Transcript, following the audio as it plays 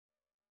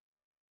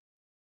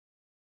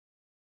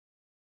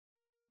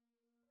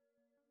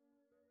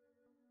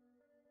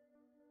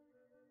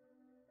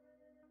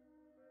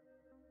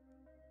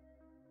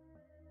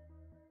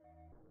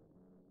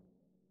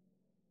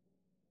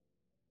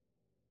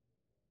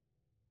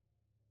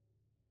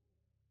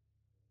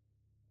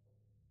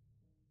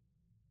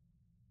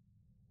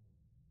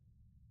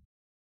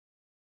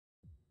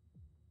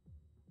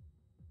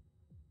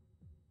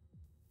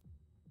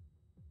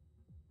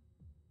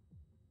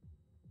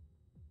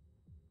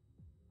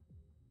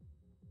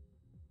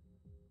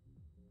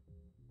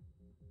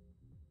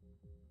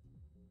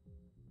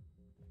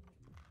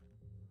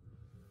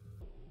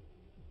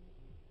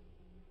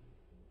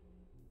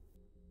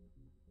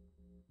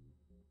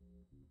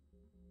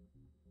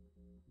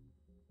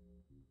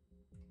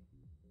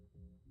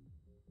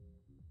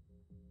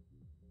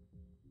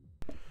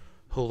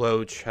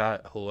Hello,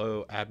 chat.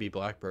 Hello, Abby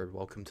Blackbird.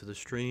 Welcome to the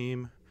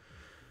stream.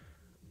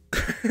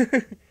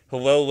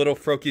 Hello, little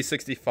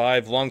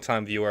Froky65,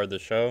 longtime viewer of the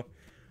show.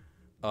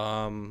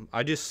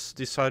 I just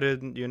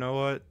decided, you know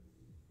what?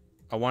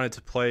 I wanted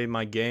to play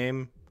my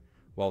game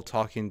while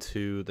talking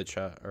to the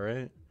chat,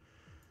 alright?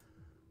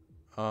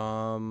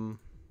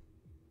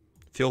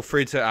 Feel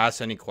free to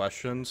ask any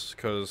questions,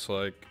 because,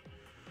 like,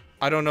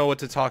 I don't know what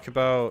to talk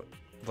about.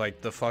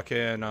 Like, the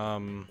fucking,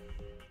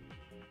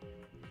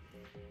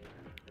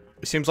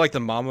 it seems like the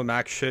Mama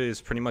Max shit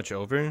is pretty much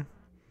over,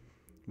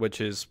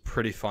 which is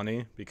pretty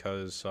funny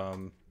because,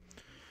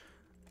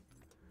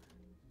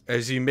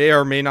 as you may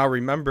or may not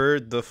remember,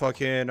 the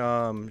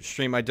fucking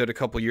stream I did a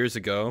couple years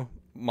ago,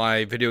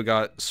 my video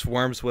got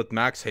swarms with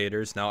Max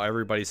haters. Now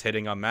everybody's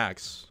hating on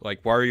Max.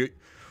 Like, where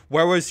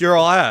was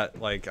y'all at?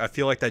 Like, I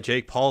feel like that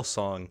Jake Paul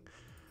song.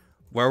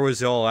 Where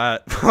was y'all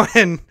at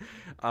when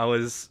I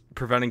was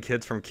preventing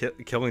kids from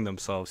killing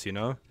themselves, you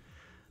know?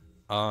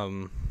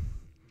 I'm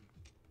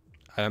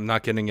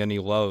not getting any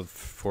love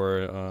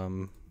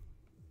for,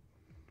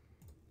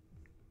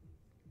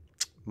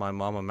 my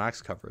Mama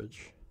Max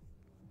coverage.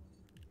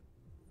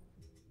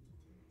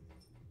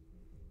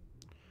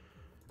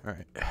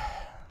 Alright.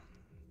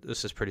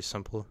 This is pretty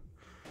simple.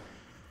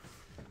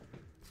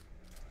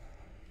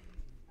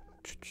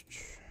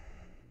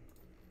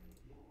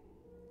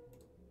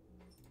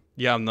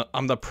 Yeah,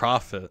 I'm the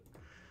prophet.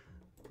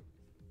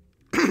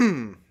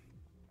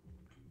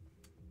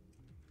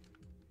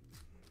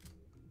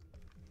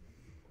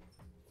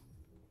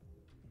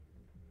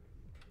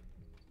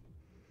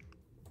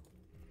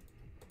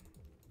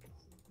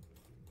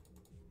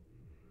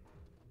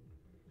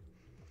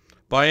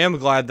 But I am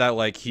glad that,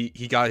 like,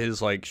 he got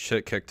his, like,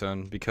 shit kicked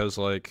in, because,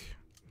 like,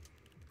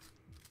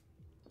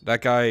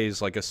 that guy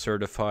is, like, a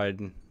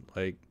certified,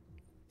 like,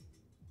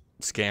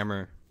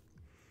 scammer.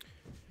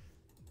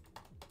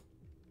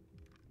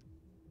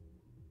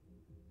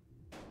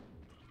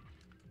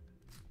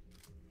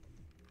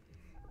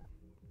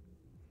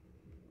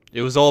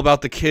 It was all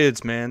about the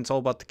kids, man. It's all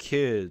about the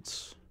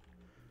kids.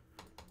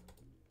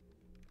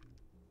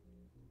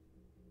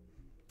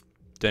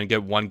 Didn't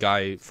get one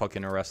guy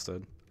fucking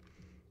arrested.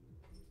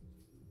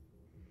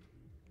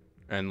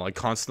 And, like,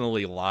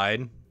 constantly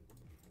lied.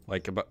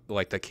 Like, about,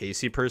 like, the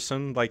Casey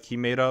person, like, he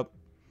made up.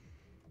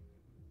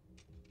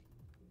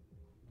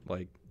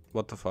 Like,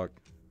 what the fuck?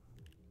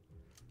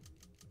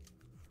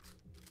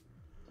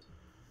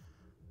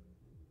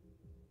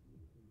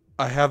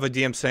 I have a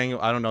DM saying,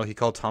 I don't know, he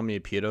called Tommy a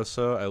pedo,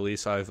 so at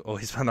least I've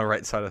always been on the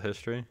right side of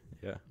history.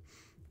 Yeah.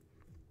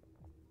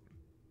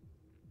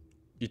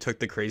 You took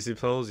the crazy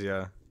pills?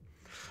 Yeah.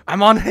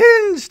 I'm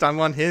unhinged! I'm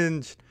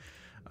unhinged!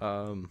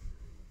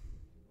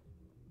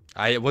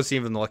 I wasn't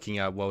even looking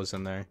at what was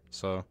in there,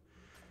 so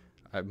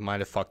I might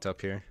have fucked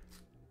up here.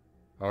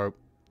 Or,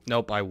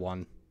 nope, I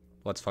won.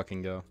 Let's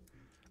fucking go.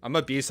 I'm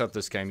a beast at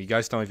this game. You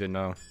guys don't even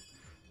know.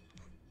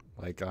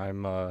 Like,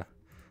 I'm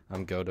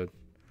goated.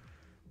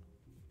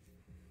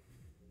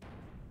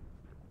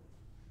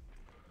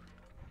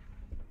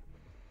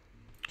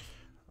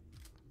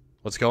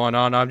 What's going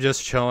on? I'm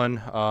just chilling.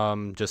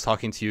 Just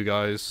talking to you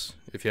guys.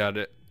 If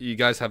you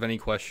guys have any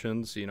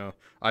questions, you know,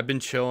 I've been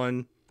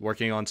chilling,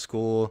 working on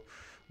school,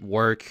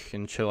 work,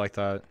 and shit like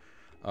that.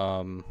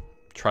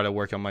 Try to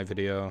work on my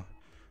video.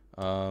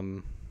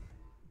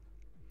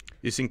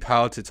 Using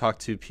PAL to talk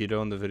to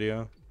Pedo in the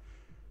video.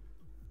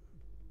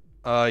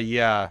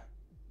 Yeah.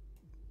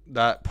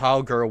 That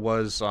PAL girl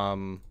was,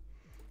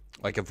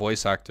 like a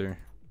voice actor.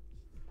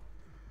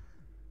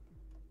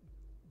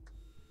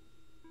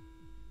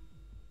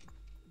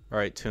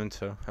 Alright, tune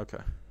 2. Okay.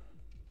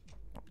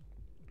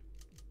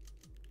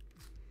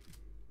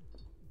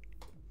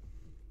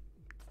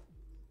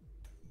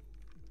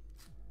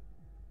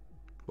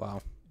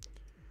 Wow.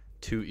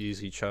 Too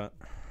easy, chat.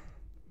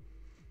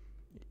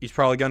 He's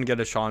probably gonna get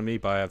a shot on me,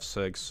 but I have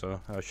 6, so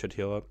I should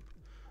heal up.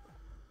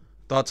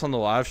 Thoughts on the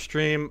live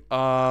stream?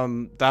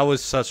 That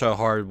was such a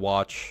hard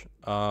watch.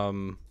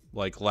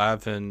 Like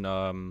Lav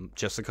and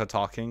Jessica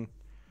talking.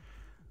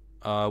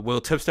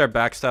 Will Tipster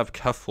backstab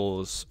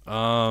Keffels?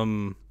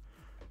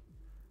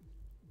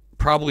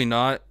 Probably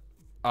not.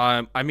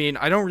 I mean,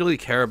 I don't really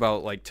care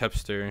about, like,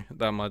 Tipster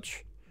that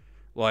much.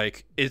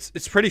 Like,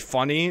 it's pretty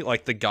funny,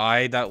 like, the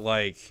guy that,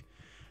 like,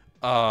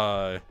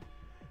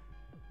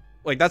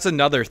 that's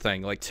another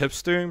thing. Like,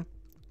 Tipster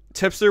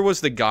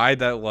was the guy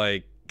that,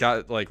 like,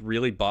 got, like,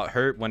 really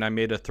butthurt when I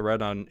made a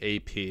thread on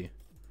AP.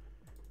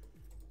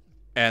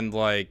 And,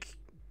 like,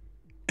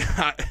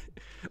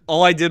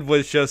 all I did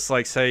was just,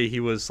 like, say he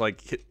was,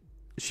 like,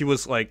 she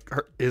was, like,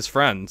 his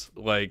friend.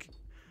 Like,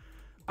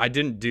 I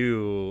didn't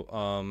do,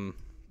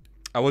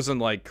 I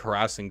wasn't, like,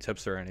 harassing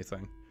Tipster or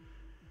anything.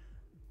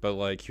 But,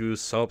 like, he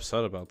was so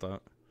upset about that.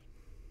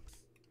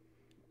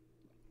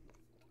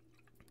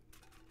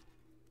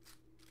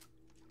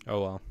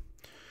 Oh, well.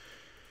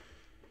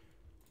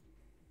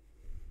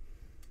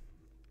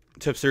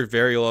 Tipster,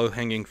 very low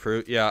hanging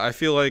fruit. Yeah, I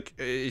feel like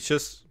it's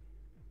just,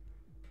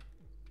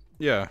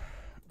 yeah,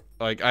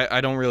 like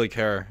I don't really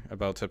care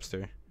about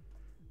Tipster.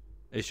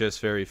 It's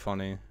just very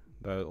funny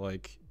that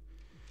like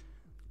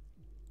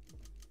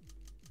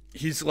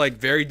he's like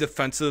very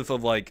defensive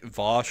of like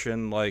Vosh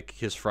and like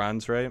his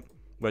friends, right?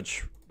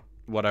 Which,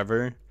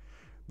 whatever.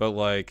 But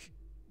like,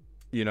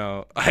 you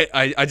know,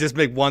 I just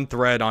make one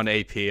thread on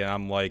AP and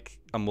I'm like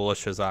a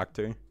malicious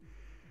actor.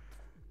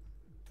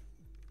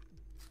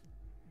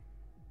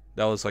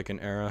 That was like an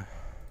era.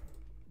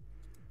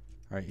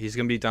 Alright, he's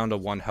gonna be down to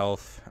 1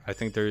 health. I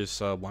think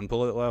there's 1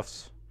 bullet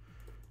left.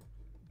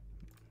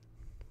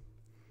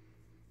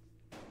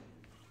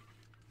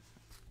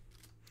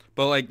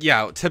 But like,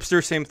 yeah,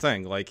 Tipster, same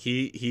thing. Like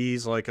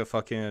he's like a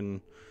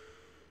fucking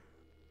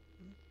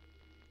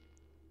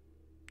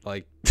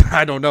like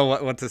I don't know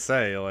what to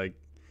say. Like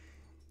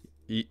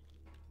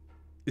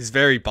he's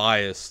very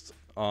biased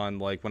on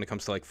like when it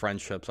comes to like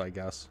friendships, I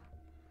guess.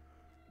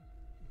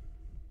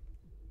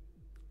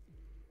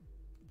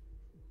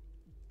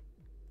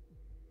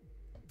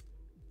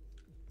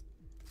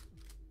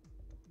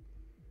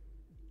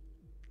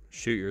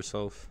 Shoot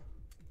yourself.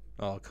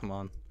 Oh, come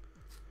on.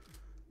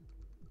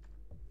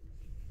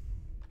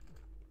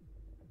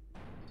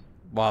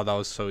 Wow, that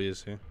was so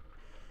easy.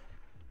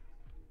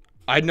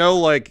 I know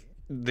like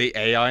the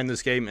AI in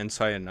this game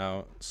inside and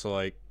out, so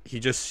like he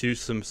just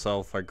shoots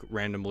himself like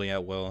randomly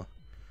at will.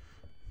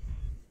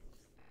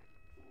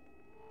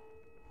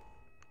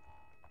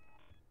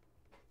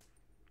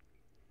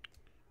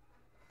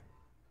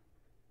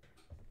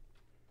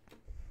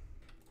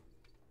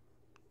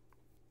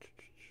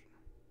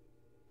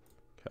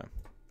 Okay.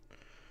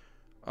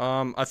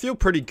 I feel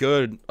pretty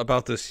good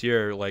about this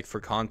year, like for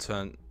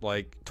content.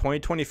 Like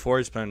 2024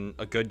 has been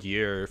a good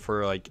year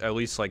for like at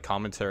least like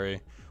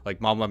commentary,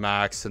 like Mama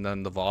Max and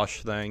then the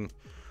Vosh thing.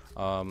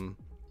 I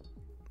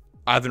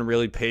haven't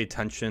really paid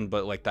attention,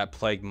 but like that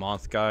Plague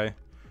Moth guy.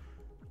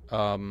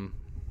 Damn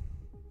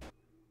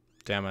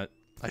it,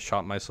 I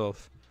shot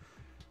myself.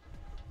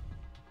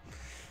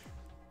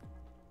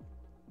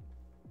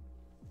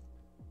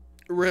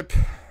 Rip.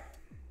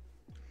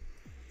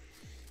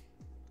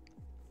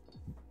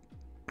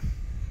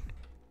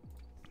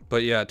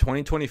 But yeah,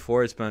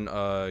 2024 has been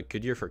a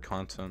good year for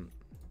content.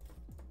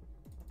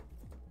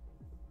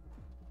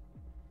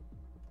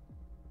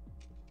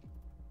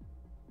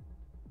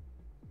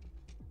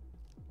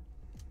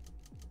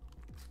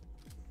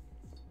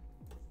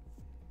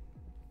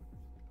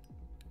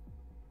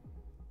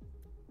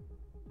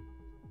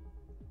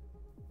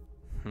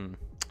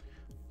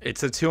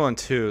 It's a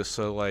 2-on-2,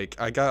 so like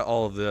I got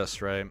all of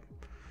this, right?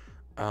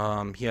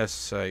 He has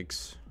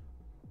 6.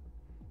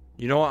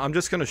 You know what? I'm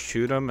just gonna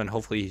shoot him, and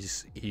hopefully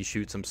he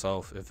shoots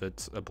himself if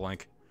it's a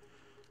blank.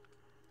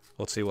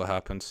 Let's see what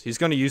happens. He's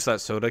gonna use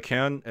that soda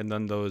can, and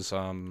then those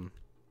the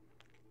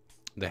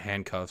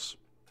handcuffs.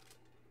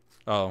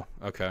 Oh,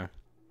 okay.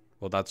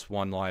 Well, that's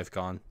 1 life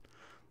gone.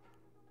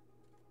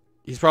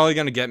 He's probably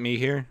gonna get me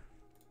here,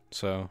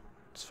 so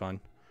it's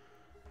fine.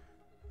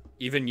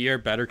 Even year,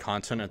 better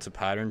content. It's a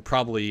pattern,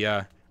 probably.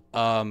 Yeah.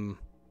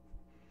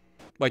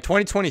 Like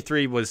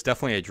 2023 was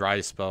definitely a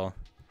dry spell.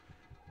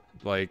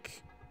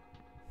 Like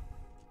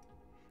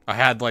I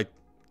had like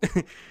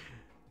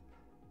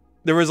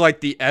there was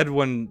like the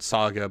Edwin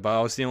saga, but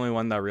I was the only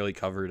one that really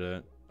covered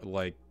it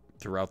like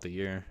throughout the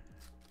year.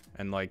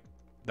 And like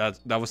that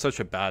was such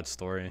a bad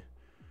story.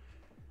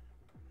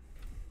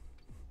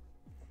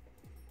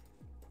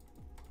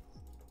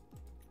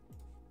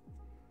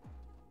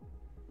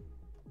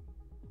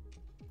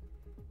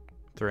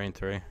 Three and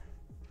 3.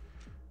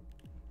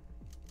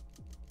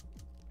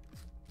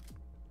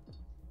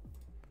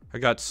 I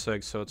got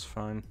 6, so it's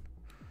fine.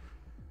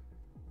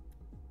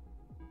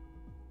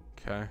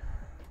 Okay.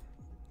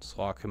 Let's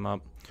lock him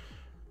up.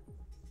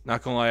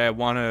 Not gonna lie, I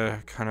want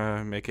to kind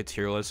of make a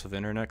tier list of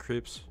internet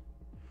creeps.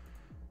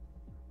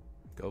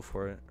 Go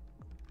for it.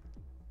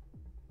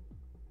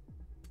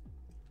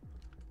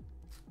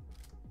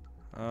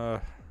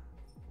 I'm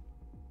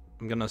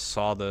gonna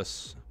saw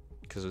this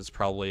because it's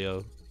probably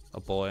a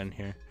bullet in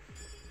here.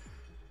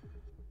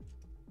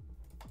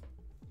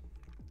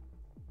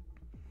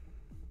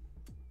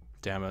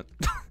 Damn it.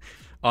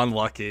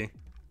 Unlucky.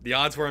 The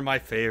odds were in my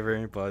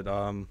favor, but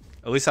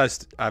at least I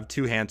have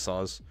 2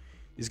 handsaws.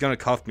 He's gonna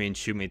cuff me and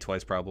shoot me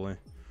twice probably.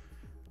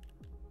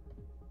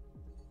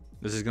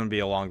 This is gonna be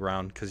a long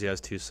round because he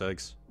has 2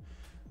 SIGs.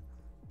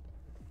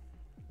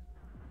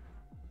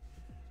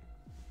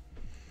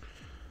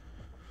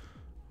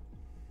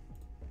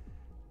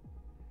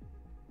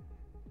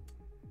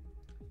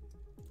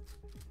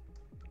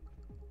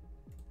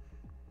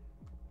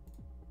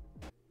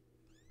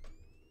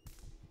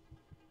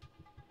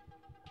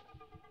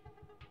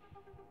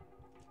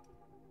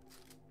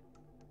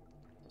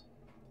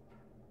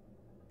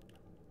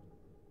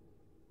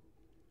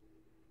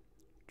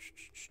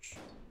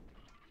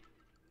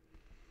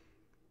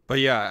 But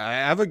yeah, I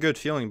have a good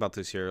feeling about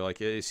this year. Like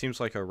it seems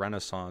like a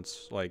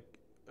renaissance. Like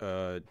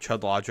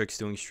Chud Logic's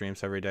doing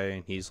streams every day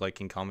and he's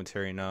like in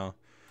commentary now.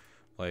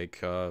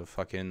 Like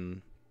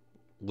fucking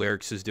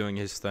Lyrics is doing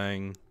his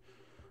thing.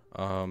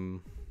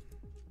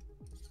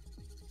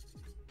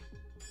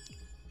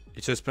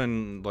 It's just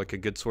been like a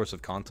good source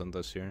of content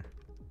this year.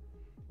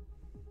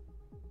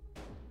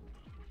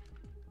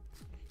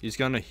 He's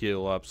gonna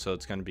heal up, so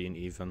it's gonna be an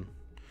even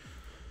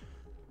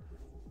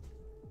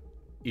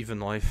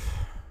life.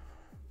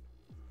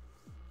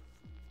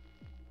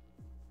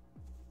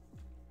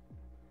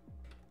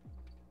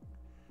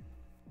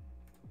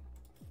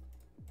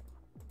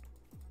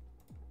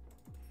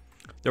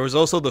 There was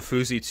also the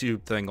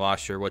FouseyTube thing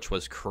last year, which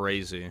was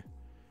crazy.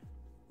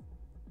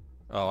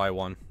 Oh, I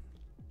won.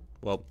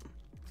 Well,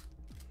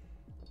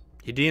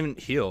 he didn't even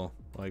heal.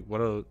 Like, what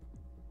a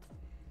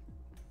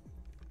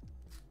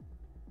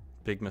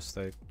big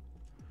mistake.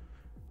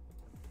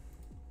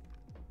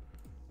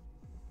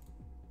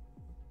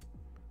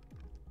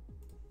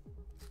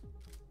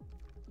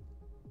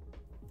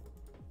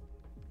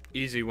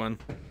 Easy one.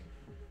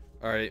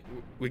 Alright,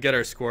 we get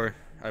our score,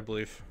 I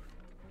believe.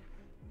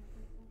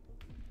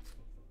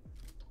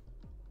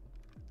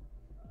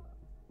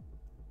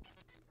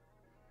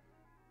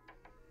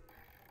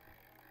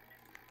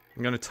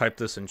 I'm gonna type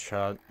this in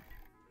chat.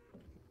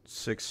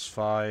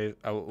 65.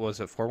 Was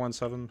it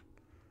 417?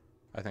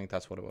 I think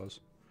that's what it was.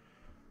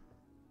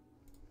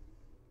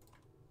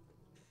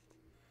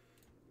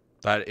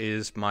 That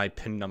is my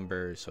PIN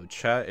number. So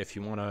chat, if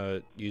you want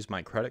to use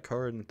my credit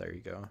card, there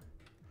you go.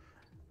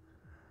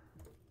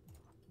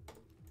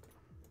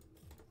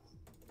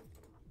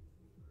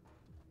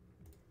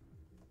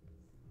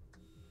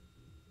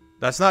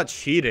 That's not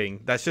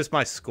cheating. That's just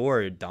my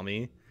score,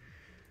 dummy.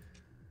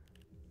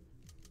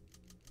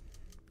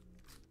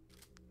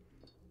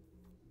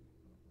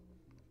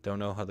 Don't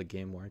know how the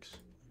game works.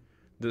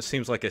 This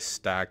seems like a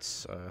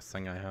stacked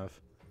thing I have.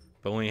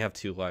 But I only have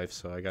 2 lives,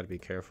 so I gotta be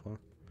careful.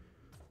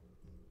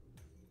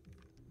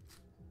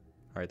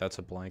 Alright, that's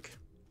a blank.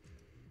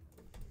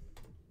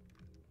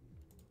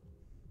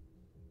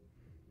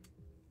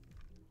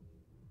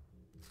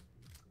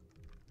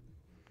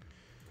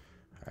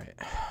 Alright.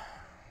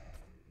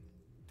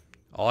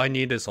 All I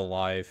need is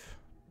alive.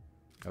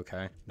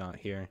 Okay, not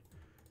here.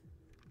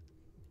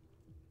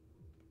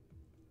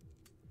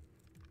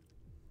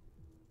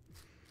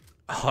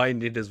 All I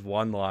need is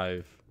 1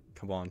 live.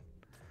 Come on.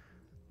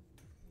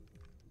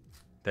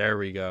 There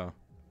we go.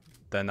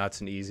 Then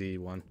that's an easy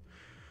one.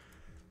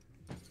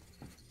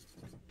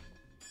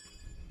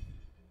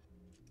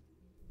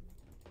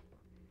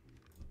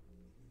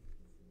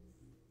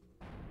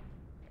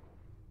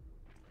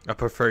 I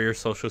prefer your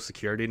social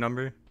security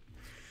number.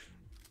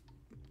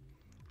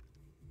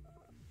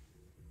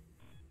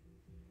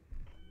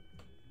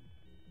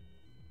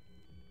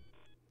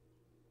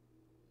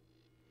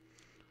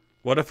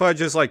 What if I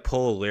just like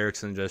pull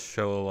lyrics and just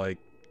show like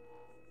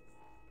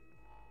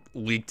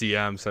leak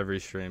DMs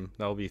every stream?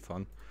 That would be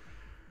fun.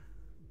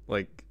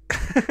 Like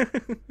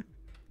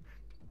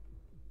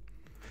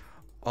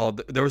oh,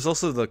 there was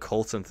also the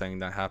Colton thing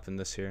that happened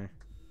this year.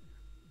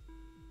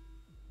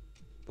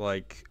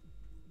 Like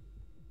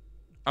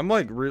I'm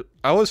like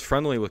I was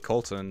friendly with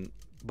Colton,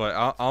 but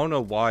I don't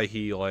know why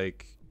he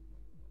like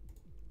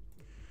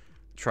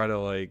try to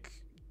like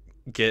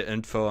get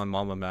info on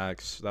Mama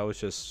Max. That was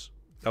just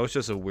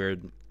a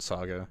weird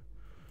saga.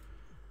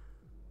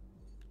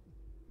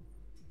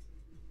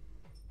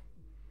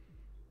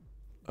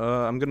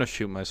 I'm gonna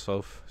shoot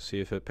myself, see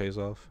if it pays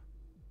off.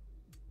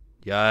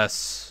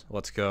 Yes,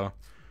 let's go.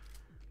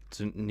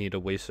 Didn't need to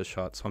waste a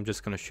shot, so I'm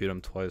just gonna shoot him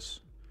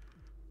twice.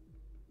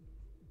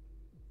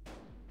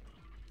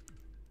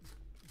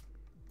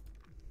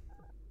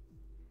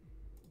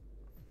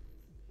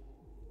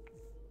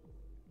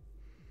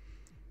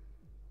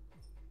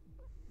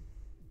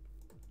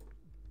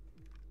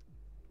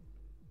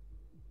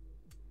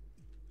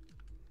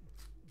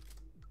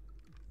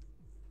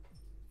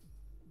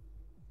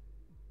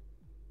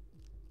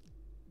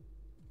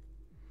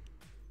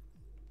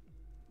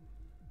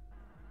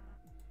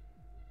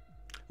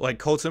 Like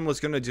Colton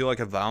was gonna do like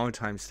a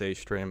Valentine's Day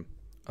stream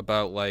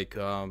about like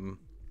Mama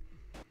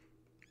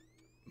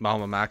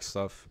Max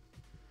stuff.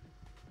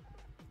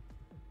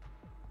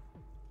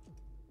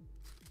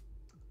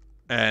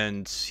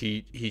 And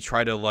he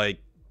tried to like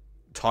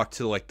talk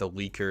to like the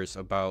leakers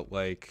about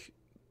like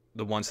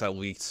the ones that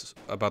leaked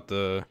about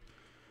the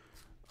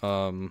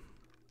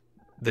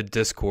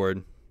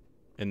Discord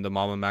in the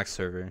Mama Max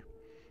server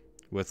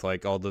with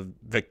like all the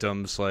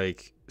victims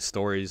like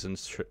stories and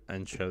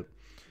shit.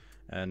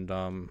 And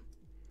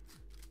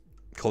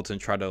Colton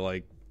tried to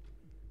like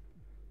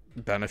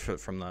benefit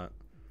from that.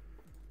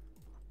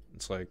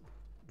 It's like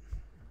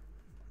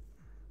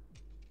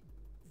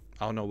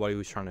I don't know what he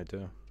was trying to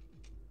do.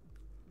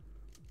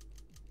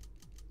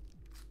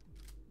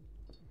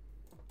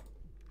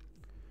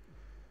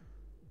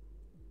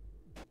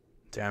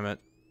 Damn it.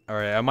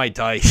 Alright, I might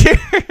die here.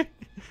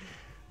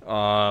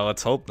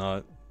 Let's hope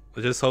not.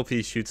 Let's just hope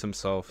he shoots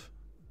himself.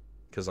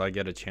 Because I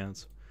get a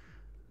chance.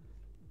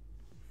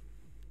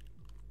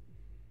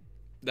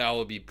 That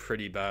would be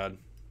pretty bad.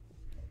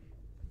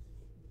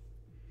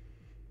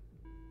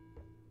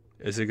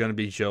 Is it gonna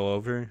be Joe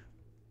over?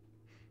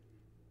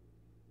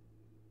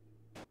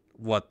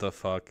 What the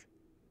fuck?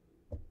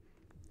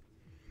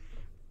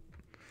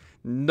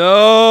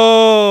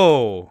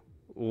 No!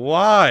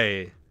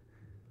 Why?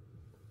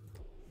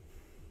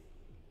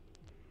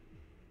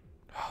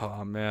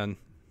 Oh, man.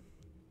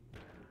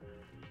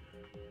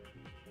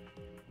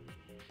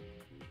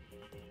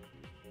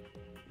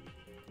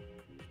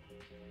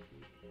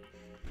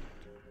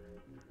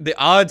 The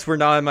odds were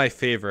not in my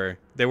favor.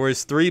 There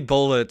was 3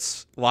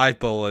 bullets, live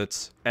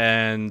bullets,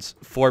 and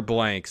 4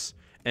 blanks.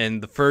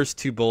 And the first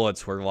 2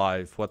 bullets were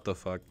live. What the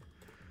fuck?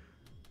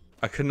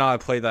 I could not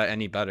have played that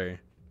any better.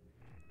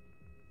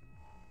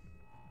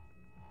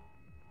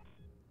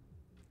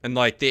 And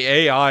like the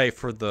AI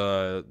for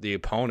the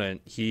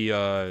opponent, he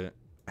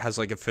has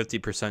like a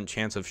 50%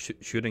 chance of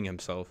shooting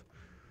himself.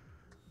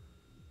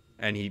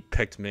 And he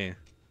picked me.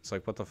 It's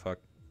like, what the fuck?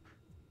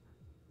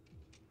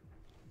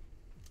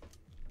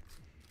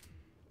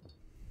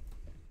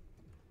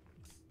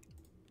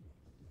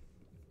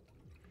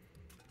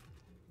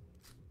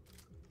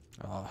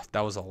 Oh, that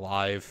was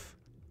alive.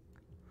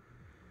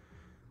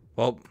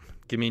 Well,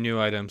 give me new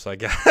items, I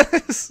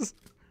guess.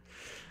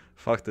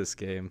 Fuck this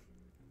game.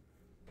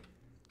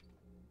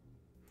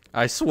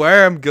 I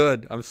swear I'm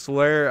good. I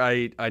swear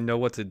I know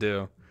what to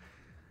do.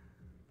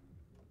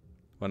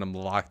 When I'm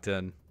locked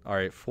in.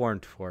 Alright, 4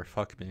 and 4.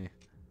 Fuck me.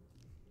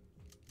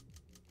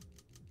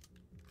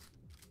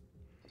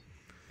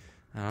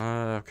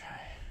 Okay.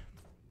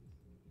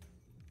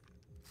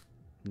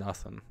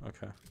 Nothing.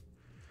 Okay.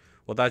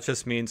 Well, that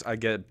just means I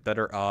get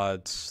better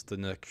odds the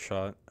next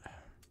shot.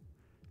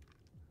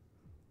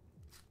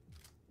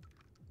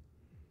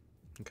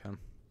 Okay.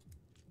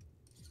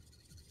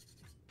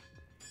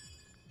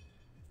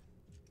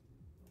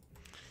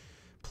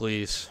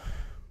 Please.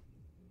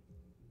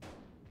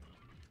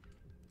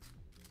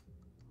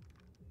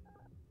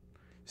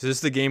 Is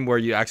this the game where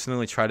you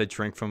accidentally try to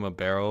drink from a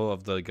barrel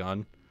of the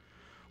gun?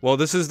 Well,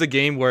 this is the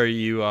game where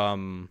you,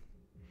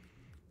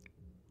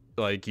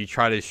 like, you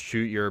try to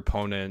shoot your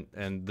opponent,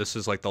 and this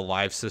is, like, the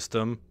live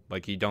system.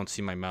 Like, you don't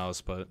see my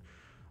mouse, but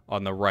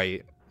on the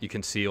right, you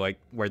can see, like,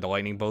 where the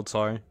lightning bolts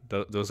are.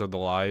 Those are the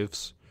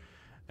lives.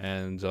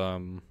 And,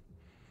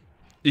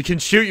 you can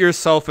shoot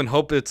yourself and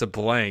hope it's a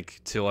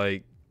blank to,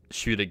 like,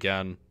 shoot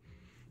again.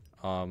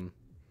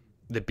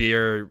 The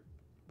beer,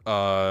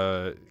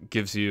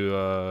 gives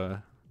you,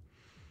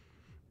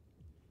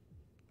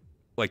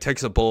 like,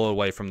 takes a bullet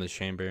away from the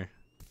chamber.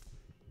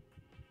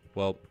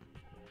 Well,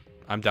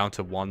 I'm down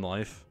to 1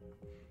 life.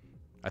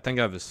 I think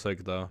I have a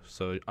SIG though,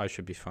 so I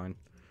should be fine.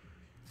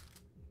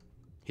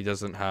 He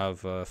doesn't have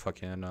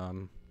fucking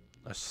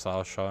a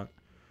style shot.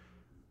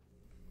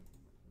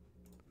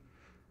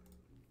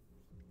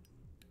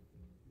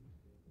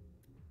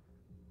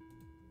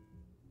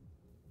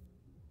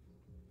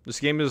 This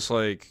game is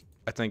like,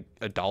 I think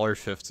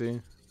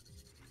 $1.50,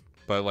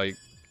 but like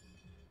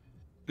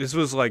this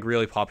was like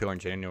really popular in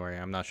January.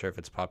 I'm not sure if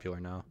it's popular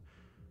now.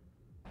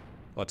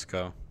 Let's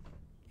go.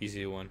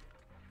 Easy one.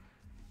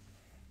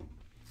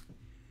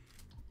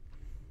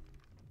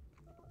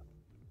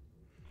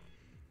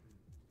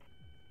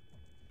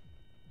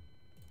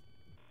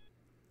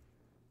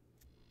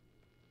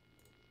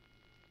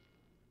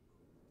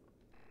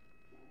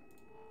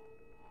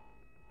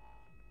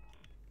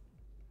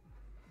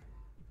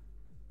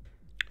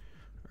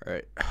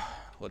 Alright,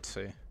 let's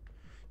see.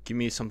 Give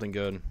me something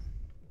good.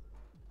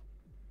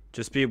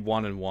 Just be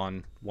 1 and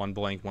 1. 1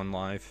 blank, 1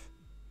 live.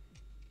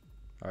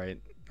 Alright,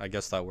 I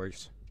guess that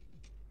works.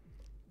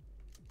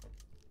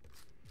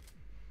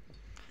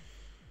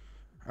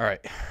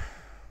 Alright.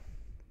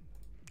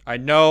 I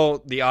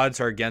know the odds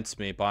are against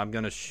me, but I'm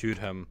gonna shoot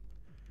him.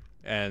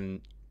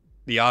 And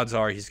the odds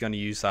are he's gonna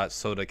use that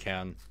soda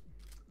can.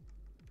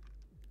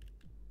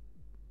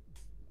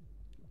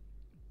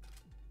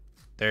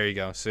 There you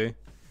go, see?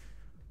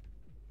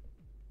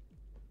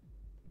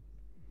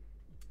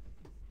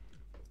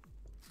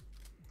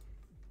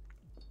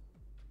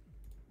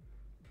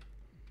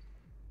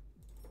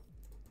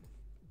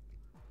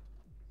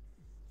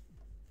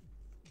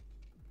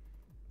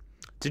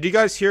 Did you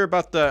guys hear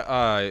about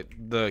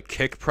the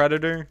Kick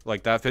Predator?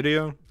 Like that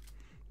video?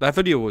 That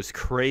video was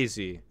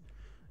crazy.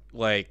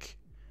 Like,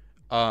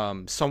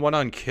 someone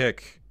on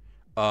Kick,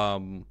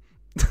 someone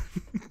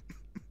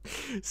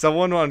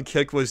on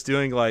Kick was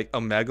doing like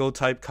Omegle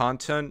type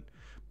content,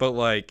 but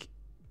like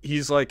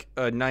he's like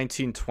a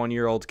 19,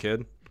 20-year-old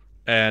kid,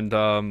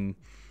 and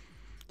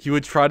he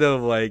would try to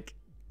like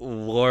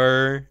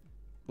lure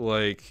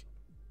like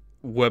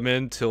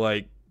women to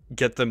like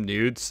get them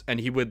nudes,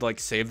 and he would like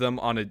save them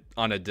on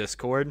a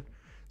Discord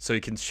so he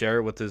can share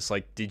it with his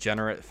like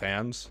degenerate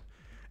fans.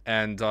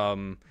 And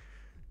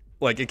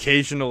like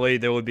occasionally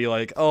they would be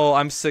like, oh,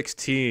 I'm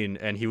 16,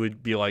 and he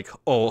would be like,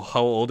 oh,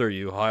 how old are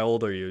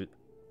you,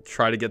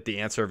 try to get the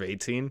answer of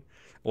 18.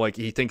 Like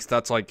he thinks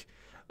that's like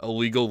a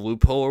legal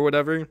loophole or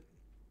whatever.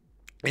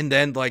 And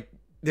then like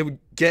they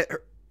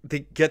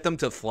get them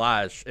to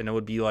flash, and it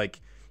would be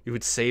like you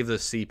would save the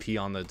CP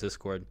on the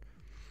Discord.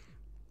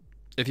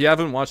 If you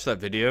haven't watched that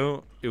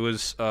video, it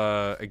was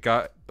a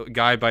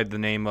guy by the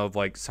name of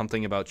like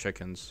something about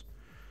chickens.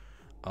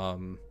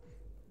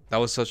 That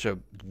was such a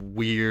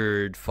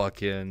weird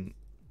fucking...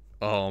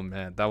 Oh,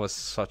 man. That was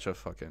such a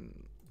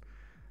fucking...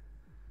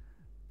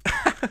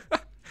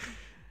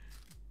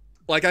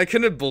 Like, I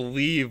couldn't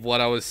believe what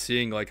I was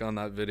seeing, like, on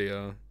that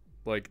video.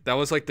 Like, that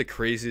was, like, the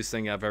craziest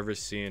thing I've ever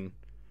seen.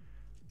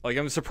 Like,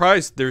 I'm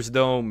surprised there's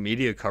no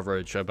media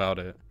coverage about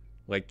it.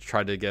 Like,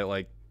 try to get,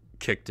 like,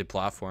 kicked to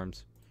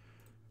platforms.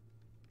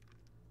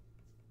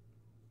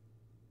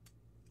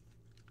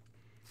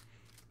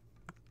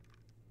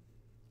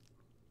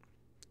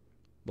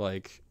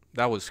 Like,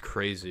 that was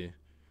crazy.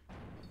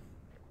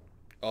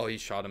 Oh, he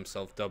shot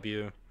himself.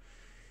 W.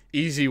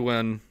 Easy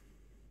win.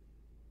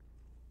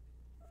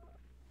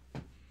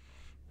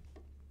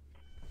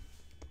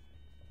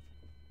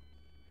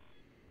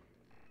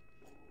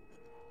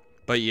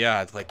 But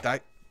yeah, like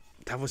that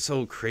was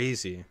so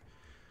crazy.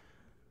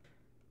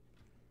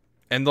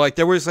 And like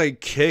there was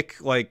like Kick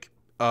like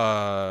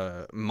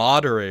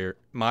moderator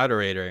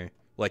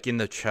like in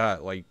the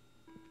chat like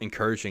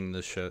encouraging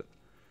this shit.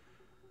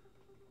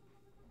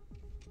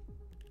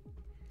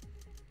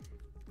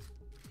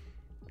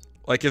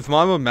 Like if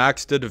Mama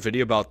Max did a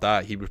video about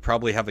that, he would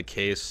probably have a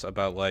case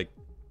about like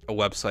a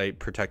website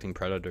protecting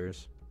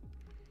predators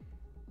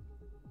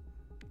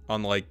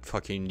on like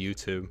fucking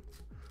YouTube.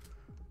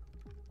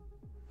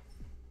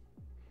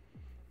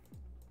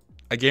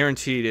 I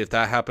guaranteed if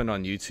that happened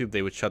on YouTube,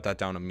 they would shut that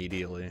down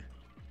immediately.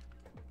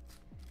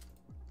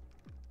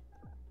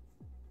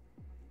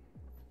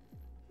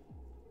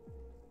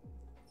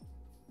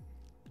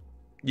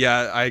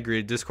 Yeah, I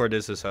agree. Discord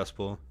is a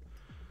cesspool.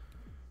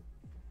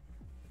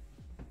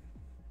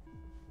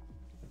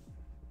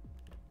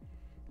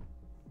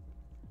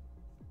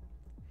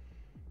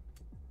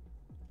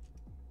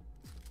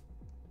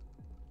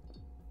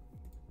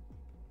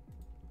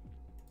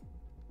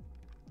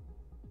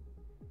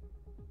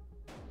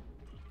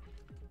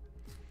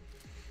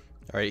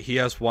 Alright, he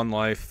has 1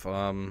 life.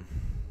 Let's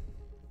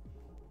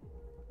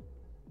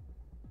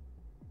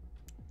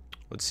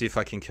see if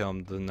I can kill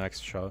him the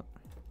next shot.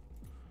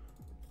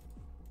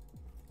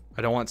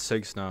 I don't want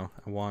SIGs now.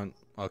 I want...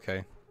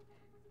 Okay.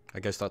 I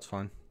guess that's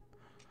fine.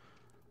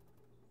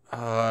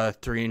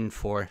 3 and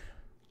 4.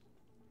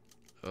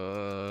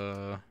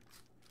 I'll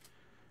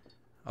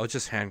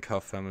just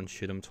handcuff him and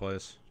shoot him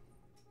twice.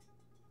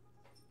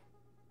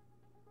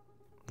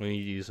 We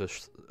need to use a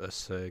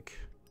SIG.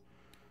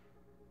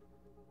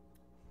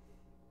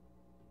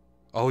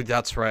 Oh,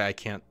 that's right. I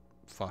can't...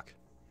 Fuck.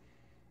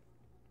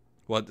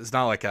 Well, it's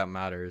not like that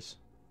matters.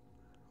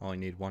 I only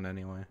need 1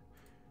 anyway.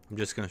 I'm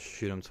just gonna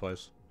shoot him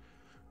twice.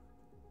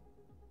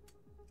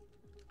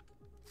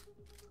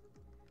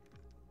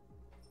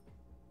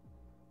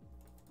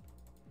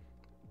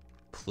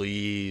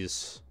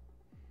 Please.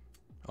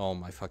 Oh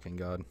my fucking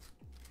god.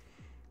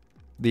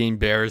 The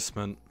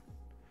embarrassment.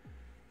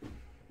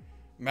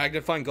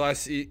 Magnifying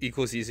glass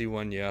equals easy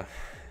win, yeah.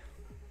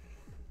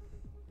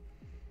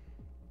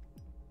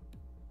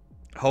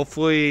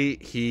 Hopefully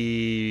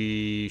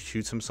he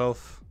shoots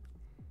himself.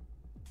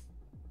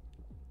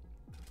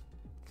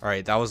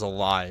 Alright, that was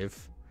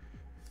alive.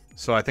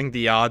 So I think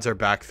the odds are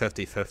back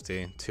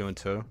 50-50. 2 and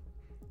 2.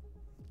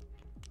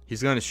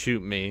 He's gonna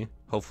shoot me.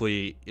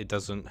 Hopefully it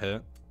doesn't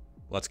hit.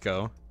 Let's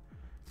go.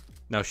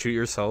 Now shoot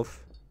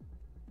yourself.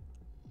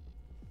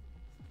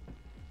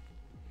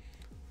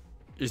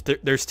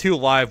 There's 2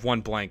 live,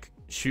 1 blank.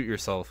 Shoot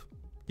yourself.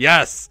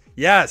 Yes!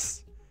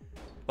 Yes!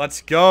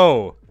 Let's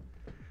go!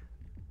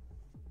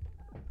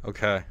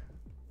 Okay.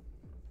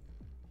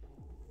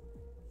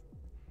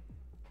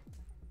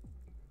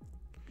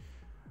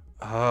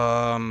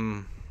 How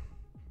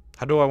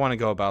do I want to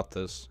go about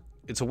this?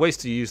 It's a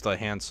waste to use the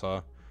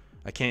handsaw.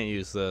 I can't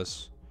use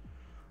this.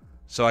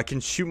 So I can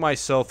shoot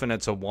myself and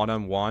it's a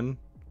 1-on-1.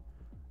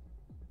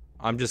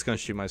 I'm just gonna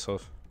shoot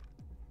myself.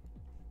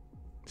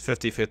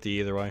 50-50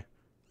 either way.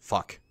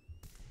 Fuck.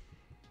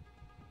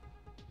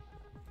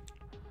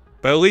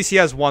 But at least he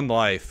has 1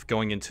 life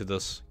going into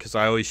this, because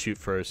I always shoot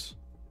first.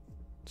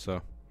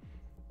 So,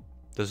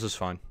 this is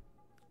fine.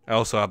 I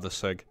also have the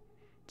SIG.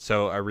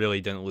 So I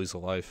really didn't lose a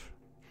life.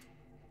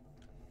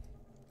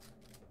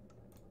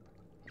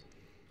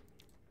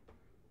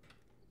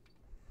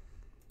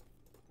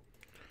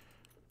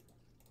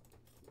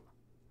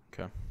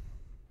 Okay.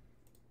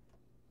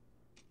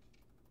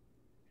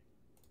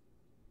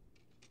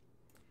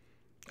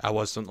 I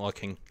wasn't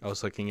looking. I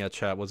was looking at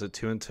chat. Was it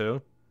 2 and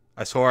 2?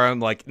 I saw her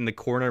like in the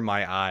corner of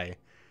my eye.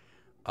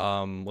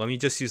 Let me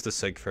just use the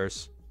SIG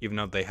first, even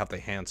though they have the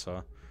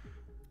handsaw.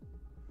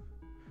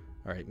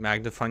 Alright,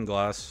 magnifying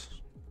glass.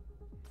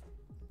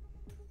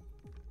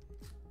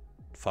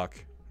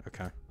 Fuck.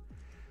 Okay.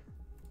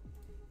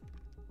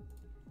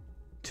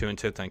 2 and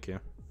 2, thank you.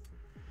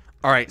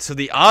 Alright, so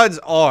the odds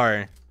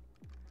are...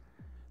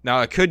 Now,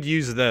 I could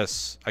use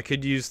this. I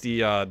could use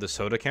the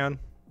soda can.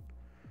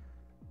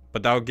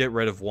 But that would get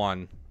rid of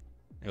 1.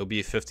 It would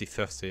be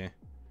 50-50.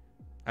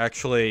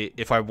 Actually,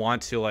 if I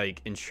want to,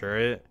 like, ensure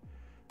it,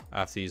 I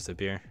have to use the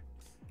beer.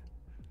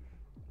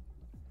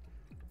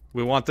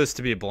 We want this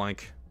to be a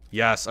blank.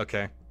 Yes,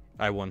 okay.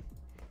 I won.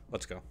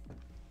 Let's go.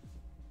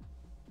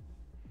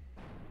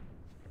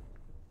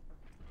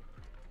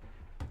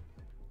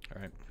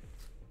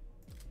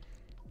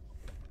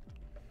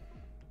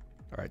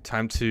 Alright,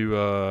 time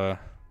to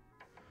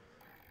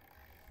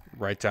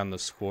write down the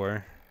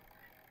score.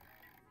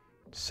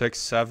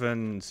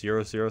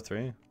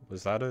 67003.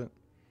 Was that it?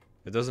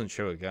 It doesn't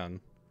show again.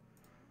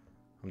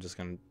 I'm just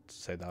gonna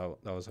say that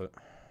was it.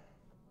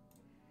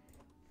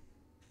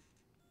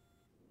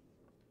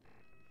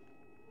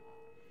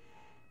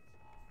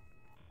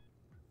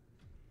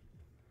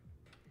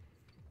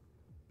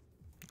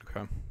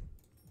 Okay.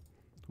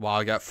 Wow,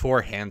 I got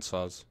 4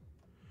 handsaws.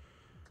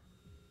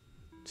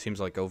 Seems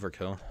like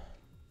overkill.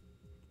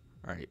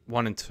 Alright,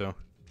 1 and 2.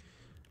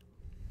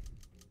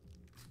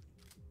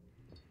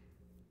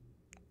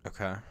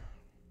 Okay.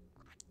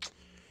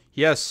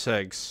 He has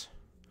 6.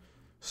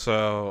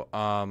 So,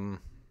 I'm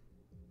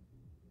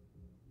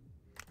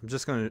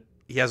just gonna...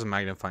 He has a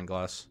magnifying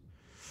glass.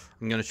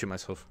 I'm gonna shoot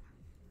myself.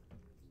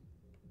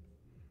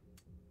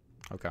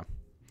 Okay.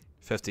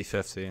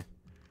 50-50.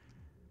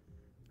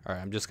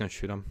 Alright, I'm just gonna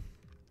shoot him.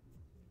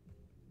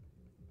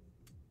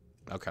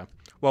 Okay.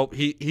 Well,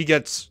 he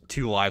gets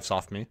 2 lives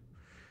off me.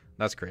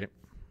 That's great.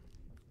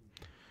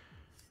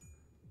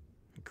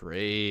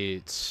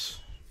 Great.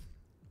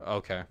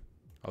 Okay.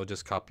 I'll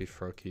just copy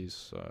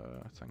Froaky's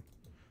thing.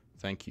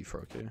 Thank you,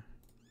 Froaky.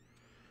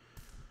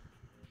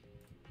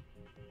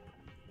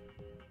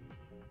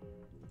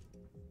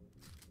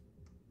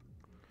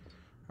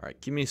 Alright,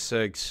 give me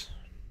 6.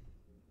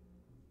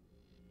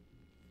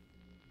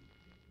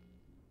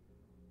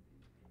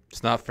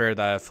 It's not fair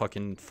that I have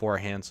fucking 4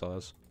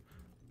 handsaws.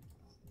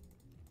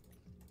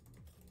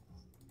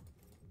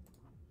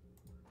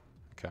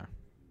 Okay.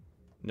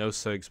 No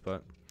SIGs,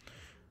 but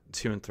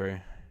 2 and 3.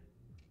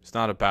 It's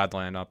not a bad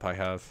lineup I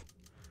have.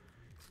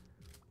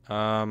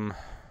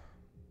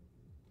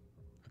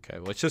 Okay,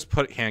 let's just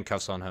put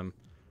handcuffs on him.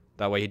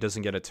 That way he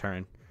doesn't get a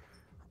turn.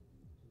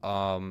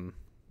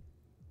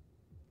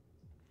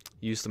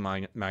 Use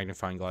the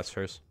magnifying glass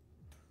first.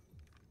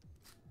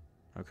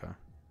 Okay.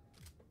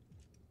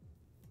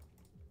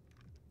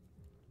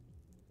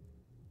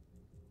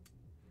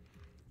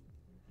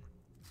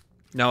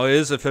 Now it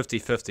is a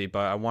 50-50,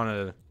 but I want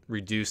to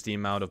reduce the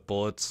amount of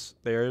bullets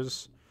there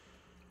is.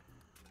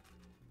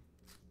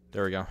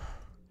 There we go.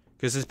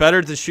 Because it's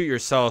better to shoot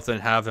yourself than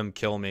have him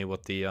kill me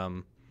with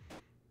the,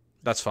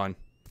 That's fine.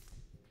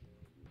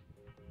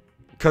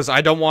 Because I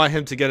don't want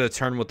him to get a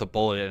turn with the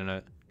bullet in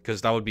it.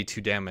 Because that would be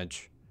 2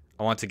 damage.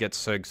 I want to get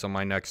SIGs on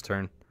my next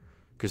turn.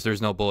 Because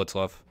there's no bullets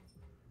left.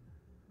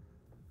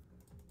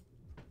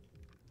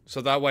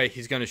 So that way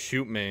he's going to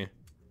shoot me.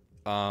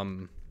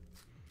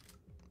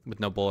 With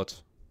no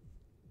bullets.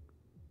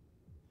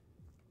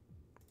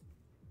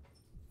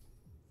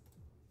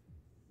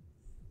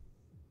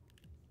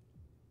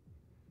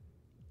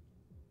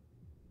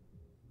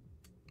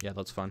 Yeah,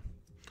 that's fine.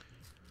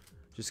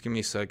 Just give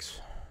me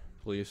 6,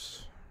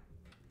 please.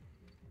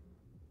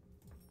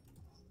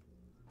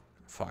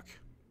 Fuck.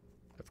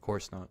 Of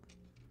course not.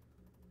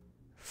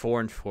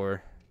 4 and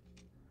 4.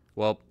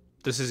 Well,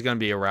 this is gonna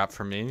be a wrap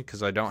for me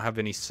because I don't have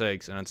any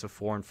 6, and it's a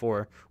 4 and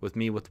 4 with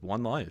me with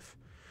 1 life.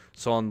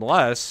 So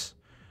unless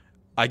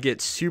I get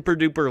super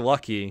duper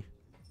lucky.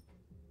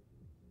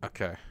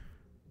 Okay.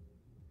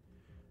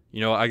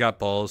 You know what? I got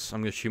balls.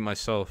 I'm gonna shoot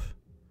myself.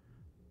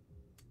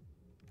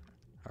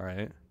 All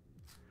right.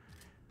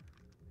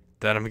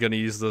 Then I'm gonna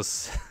use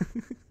this.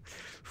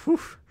 Whew.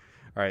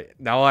 All right.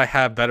 Now I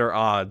have better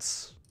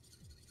odds.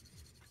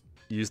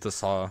 Use the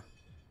saw.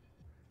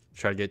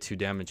 Try to get 2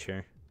 damage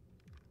here.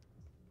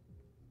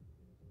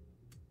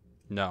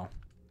 No.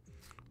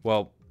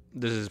 Well,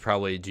 this is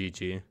probably a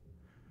GG.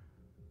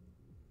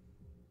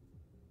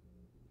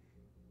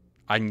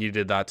 I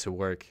needed that to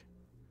work.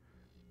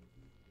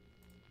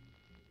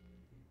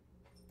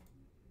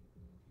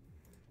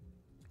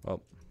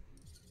 Well.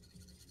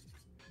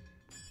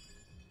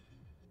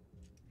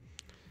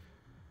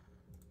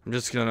 I'm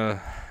just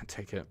gonna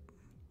take it.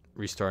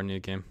 Restart a new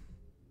game.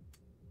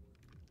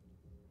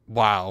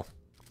 Wow.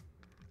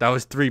 That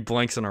was 3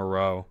 blanks in a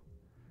row.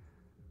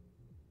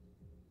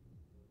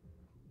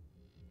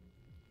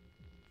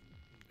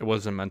 It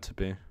wasn't meant to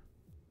be.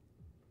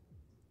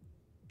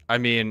 I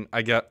mean,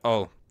 I get...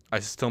 Oh, I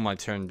still my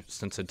turn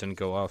since it didn't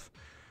go off.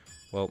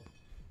 Well.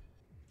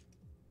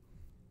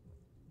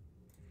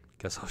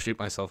 Guess I'll shoot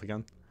myself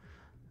again.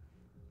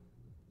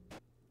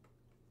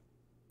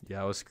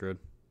 Yeah, I was screwed.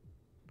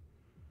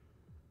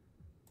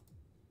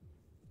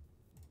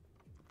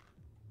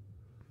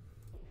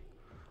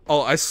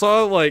 Oh, I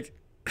saw, like...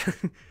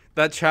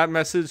 that chat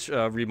message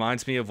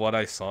reminds me of what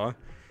I saw.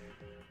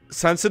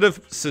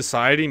 Sensitive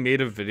Society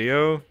made a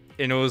video,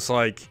 and it was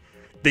like...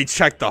 They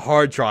checked the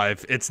hard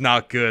drive. It's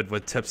not good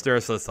with Tipster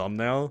as the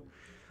thumbnail.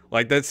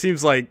 Like, that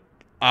seems like...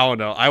 I don't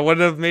know. I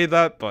wouldn't have made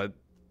that, but...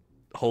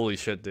 Holy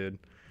shit, dude.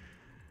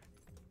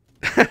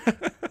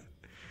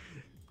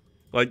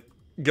 Like,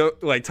 go...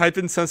 Like, type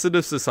in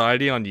Sensitive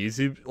Society on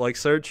YouTube, like,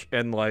 search,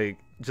 and, like,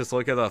 just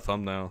look at that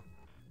thumbnail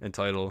and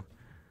title.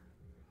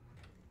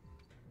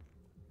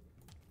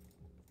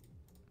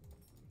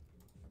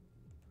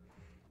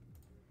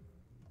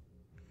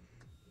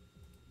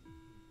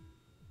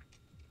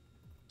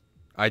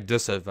 I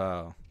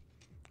disavow.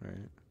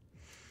 Right.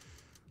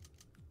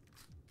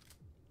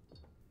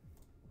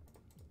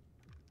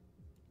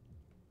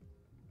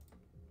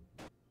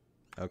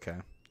 Okay.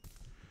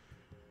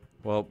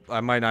 Well,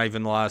 I might not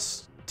even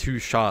last 2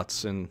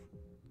 shots, and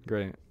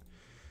great.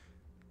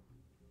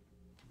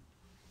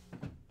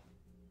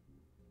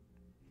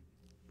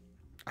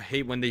 I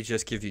hate when they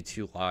just give you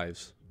 2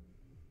 lives.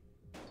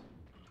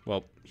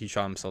 Well, he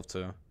shot himself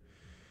too.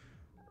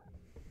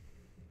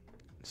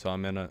 So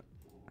I'm in it.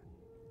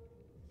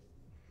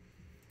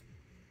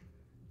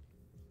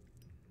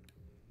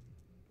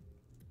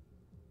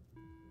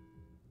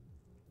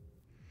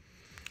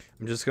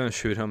 I'm just gonna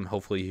shoot him.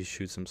 Hopefully he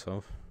shoots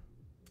himself.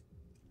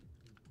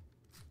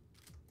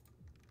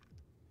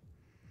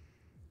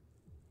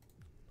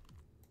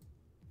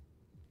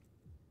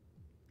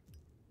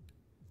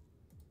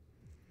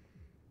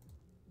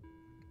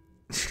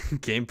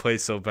 Gameplay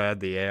so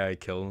bad the AI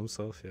killed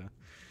himself, yeah.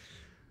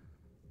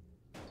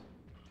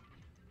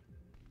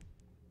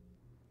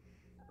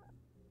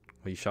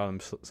 Well, he shot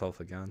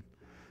himself again.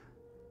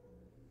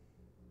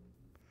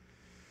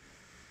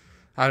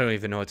 I don't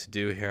even know what to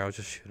do here. I'll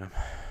just shoot him.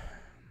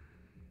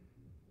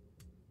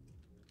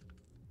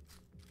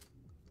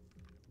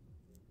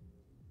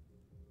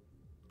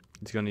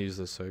 He's gonna use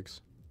the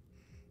 6.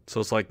 So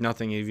it's like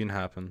nothing even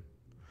happened.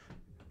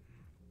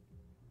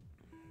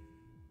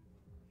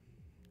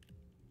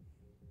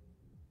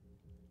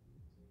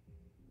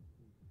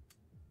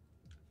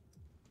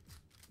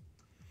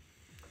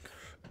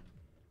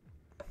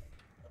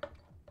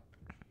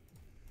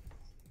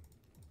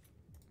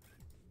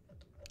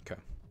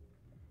 Okay.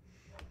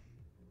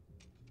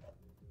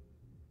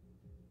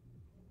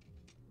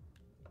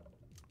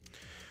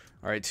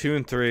 Alright, 2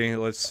 and 3.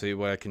 Let's see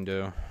what I can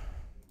do.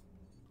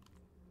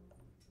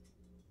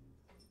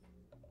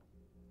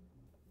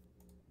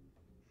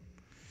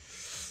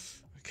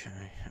 Okay.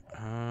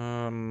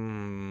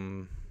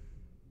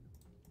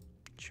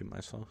 Shoot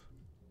myself.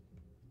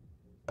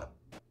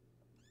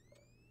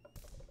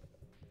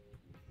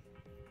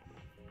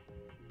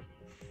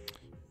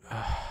 Man.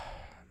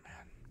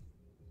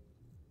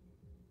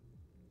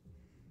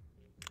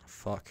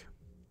 Fuck.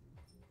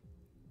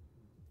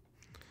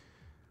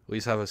 At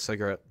least have a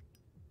cigarette.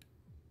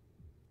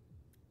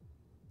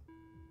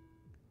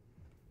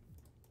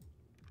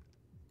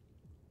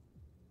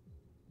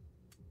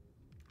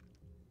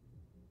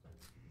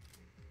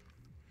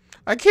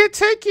 I can't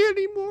take it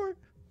anymore.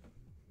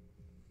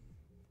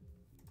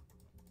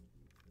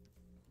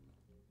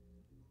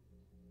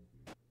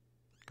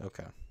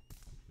 Okay.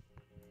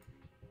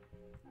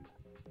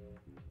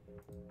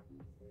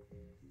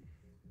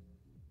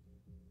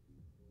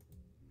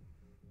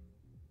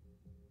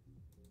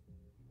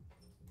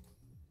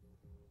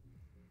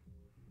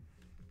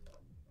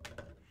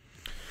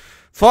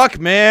 Fuck,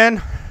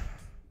 man.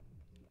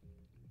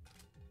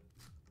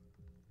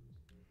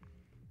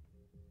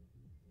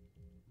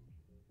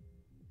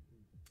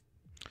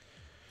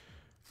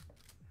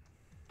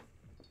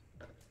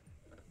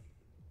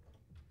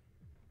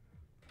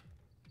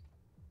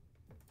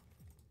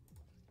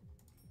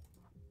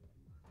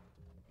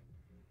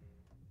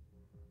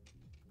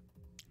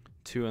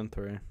 Two and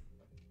 3. Okay.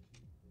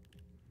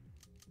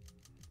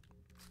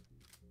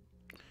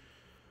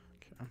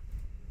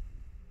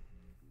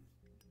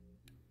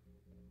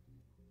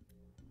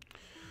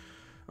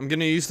 I'm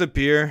gonna use the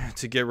beer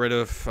to get rid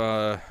of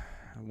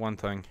one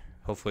thing.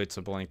 Hopefully it's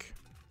a blink.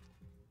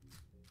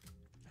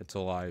 It's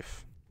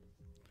alive.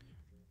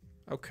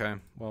 Okay,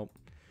 well,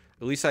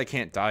 at least I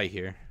can't die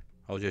here.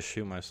 I'll just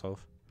shoot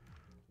myself.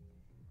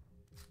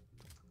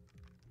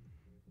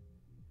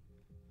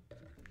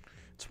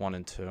 It's 1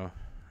 and 2.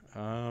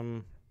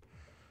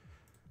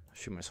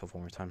 Shoot myself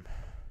one more time.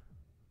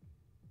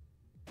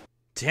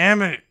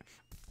 Damn it!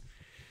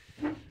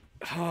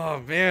 Oh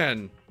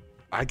man,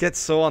 I get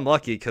so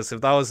unlucky because if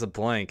that was a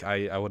blank,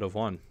 I would have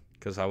won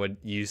because I would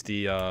use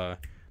the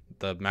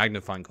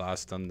magnifying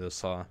glass on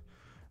this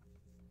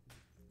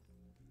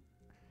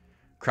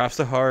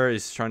Craftsahar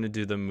is trying to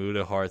do the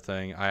Mudahar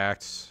thing. I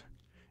asked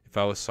if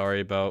I was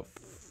sorry about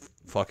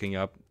fucking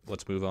up.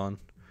 Let's move on.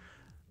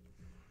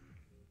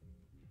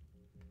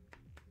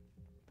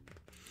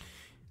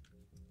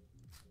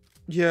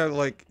 Yeah,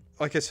 like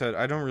I said,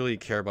 I don't really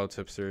care about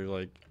Tipster.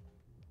 Like,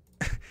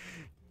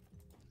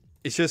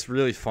 it's just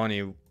really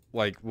funny,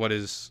 like what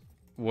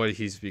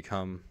he's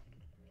become.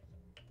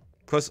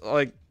 Plus,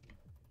 like,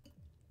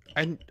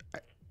 I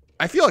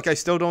feel like I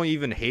still don't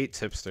even hate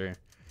Tipster.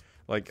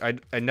 Like,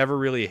 I never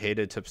really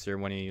hated Tipster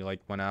when he like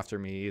went after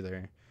me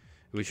either.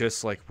 It was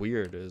just like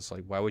weird. It's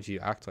like, why would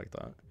you act like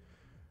that?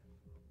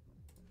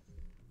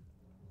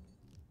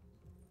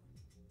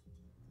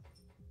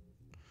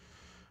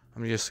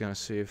 I'm just gonna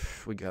see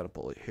if we got a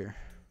bullet here.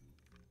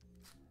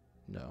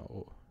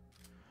 No.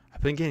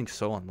 I've been getting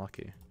so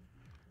unlucky.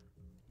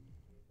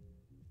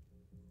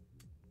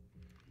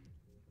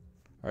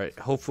 Alright,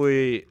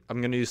 hopefully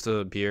I'm gonna use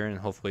the beer and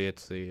hopefully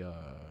it's the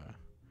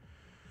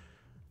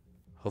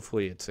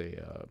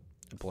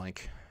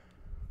blank.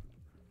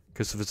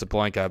 Because if it's a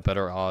blank, I have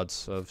better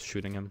odds of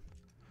shooting him.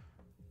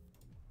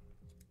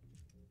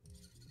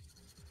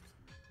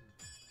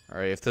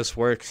 Alright, if this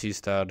works,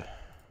 he's dead.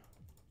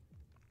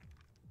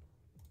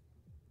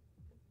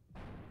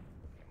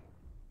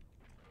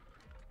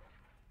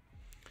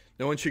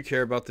 No one should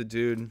care about the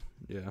dude.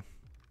 Yeah.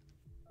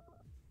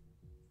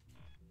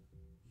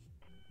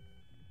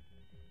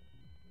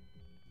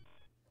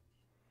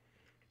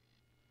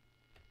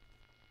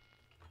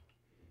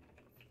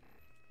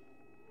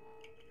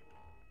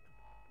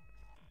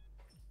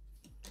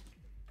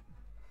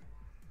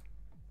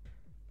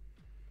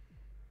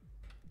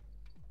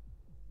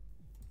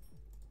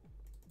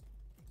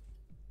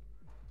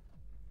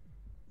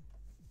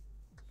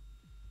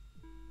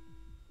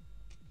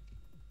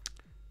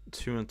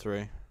 Two and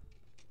three.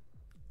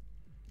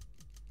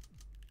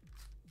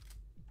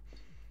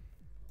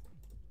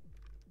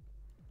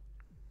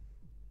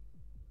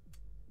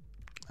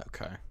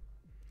 Okay.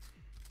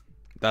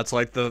 That's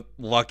like the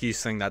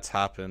luckiest thing that's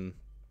happened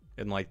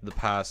in like the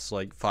past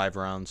like 5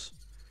 rounds.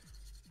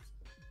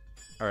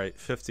 Alright,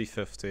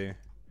 50-50.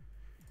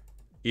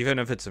 Even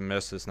if it's a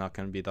miss, it's not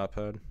going to be that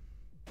bad.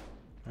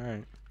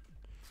 Alright.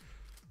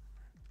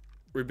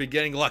 We're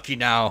beginning lucky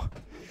now.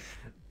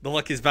 The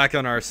luck is back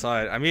on our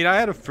side. I mean, I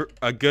had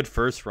a good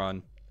first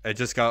run. I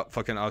just got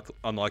fucking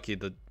unlucky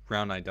the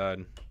round I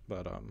died.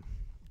 But,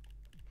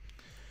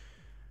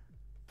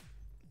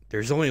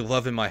 there's only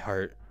love in my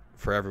heart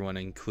for everyone,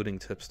 including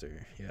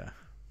Tipster. Yeah.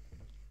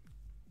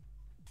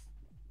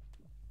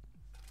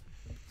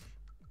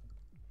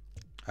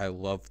 I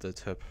love the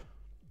tip.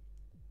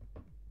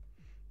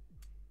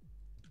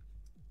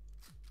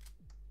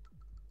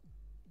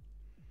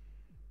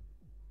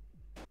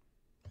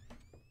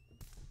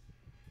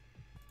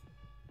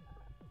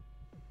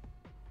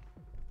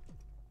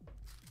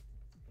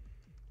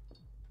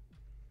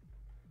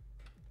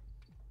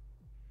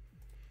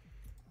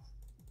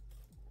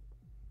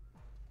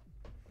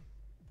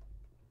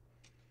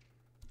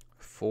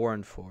 Four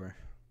and four.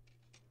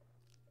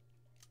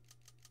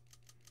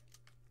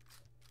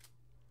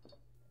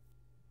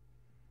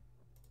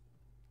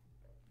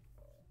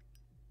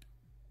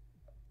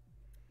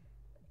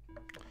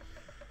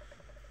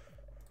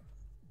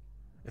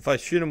 If I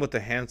shoot him with the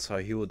handsaw,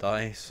 he will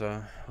die,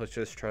 so let's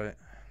just try it.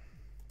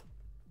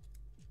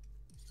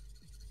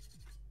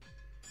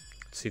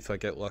 See if I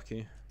get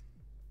lucky.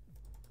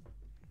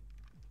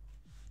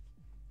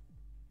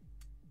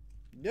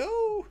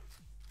 No!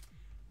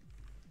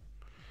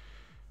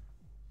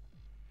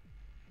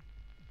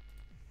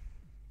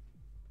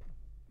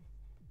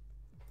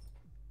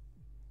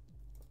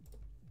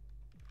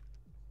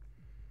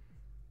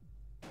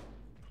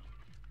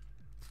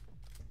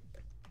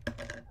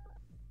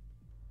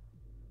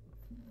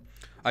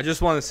 I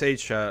just want to say,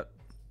 chat.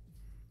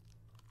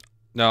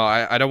 No,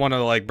 I don't want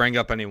to like bring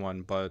up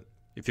anyone, but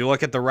if you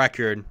look at the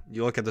record,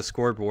 you look at the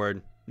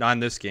scoreboard, not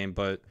in this game,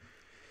 but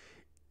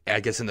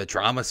I guess in the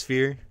drama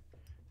sphere,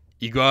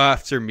 you go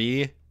after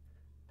me.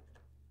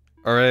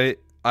 All right,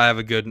 I have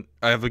a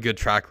good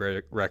track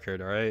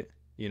record. All right,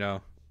 you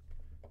know,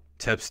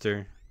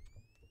 Tipster.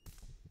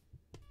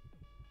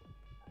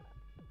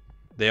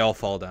 They all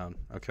fall down.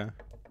 Okay.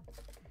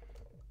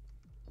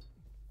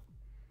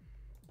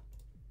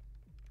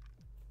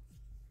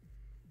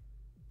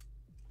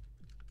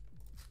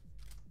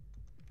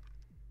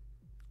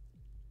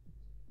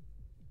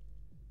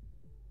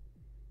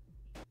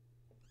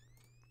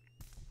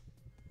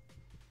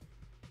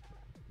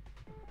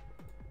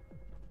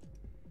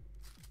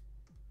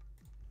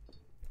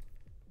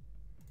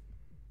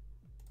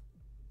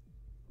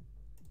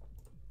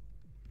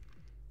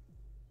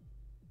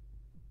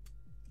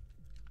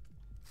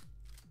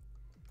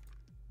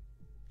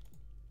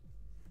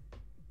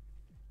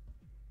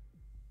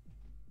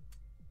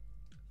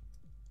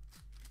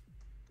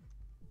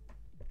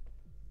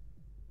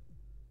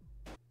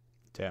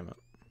 Damn it.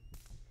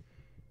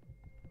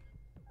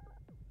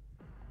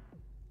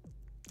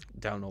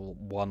 Down to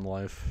 1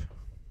 life.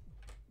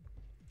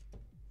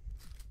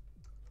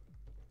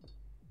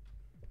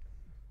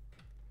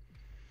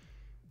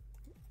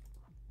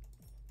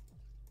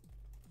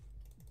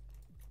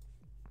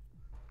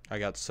 I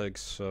got 6,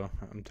 so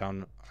I'm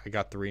down. I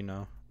got 3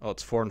 now. Oh,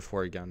 it's 4 and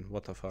 4 again.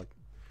 What the fuck?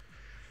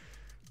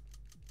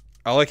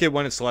 I like it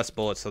when it's less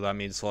bullets, so that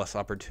means less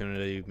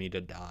opportunity of me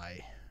to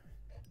die.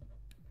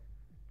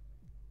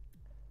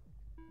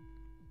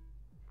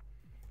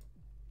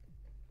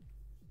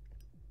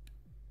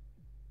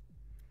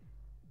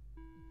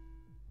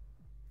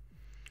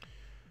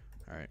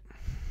 Alright.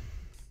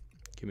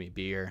 Give me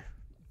beer.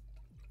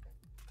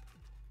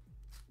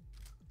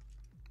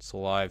 It's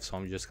alive, so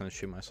I'm just gonna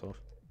shoot myself.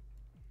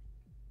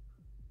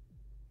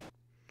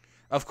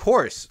 Of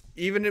course!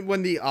 Even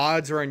when the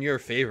odds are in your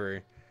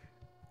favor,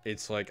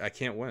 it's like, I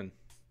can't win.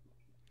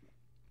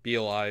 Be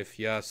alive,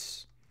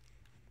 yes.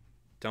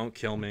 Don't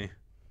kill me.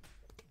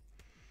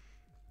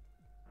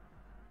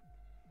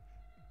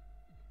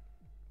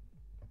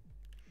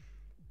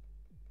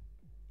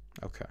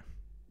 Okay.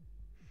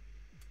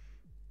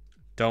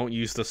 Don't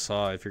use the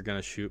saw if you're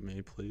gonna shoot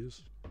me,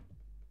 please.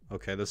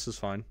 Okay, this is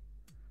fine.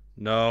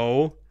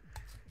 No.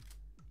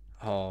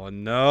 Oh,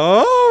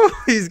 no!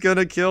 He's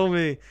gonna kill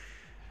me.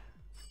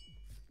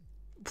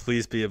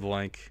 Please be a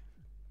blank.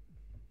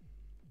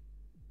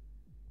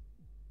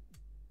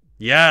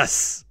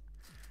 Yes!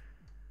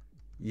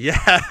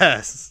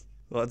 Yes!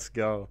 Let's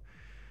go.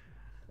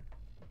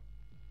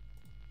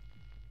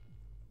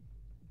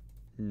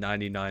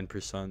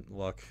 99%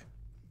 luck.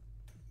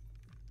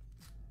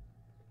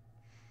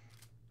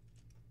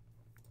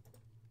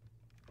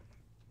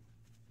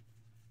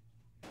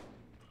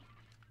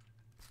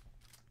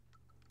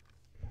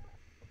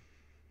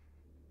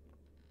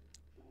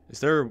 Is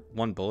there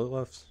one bullet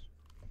left?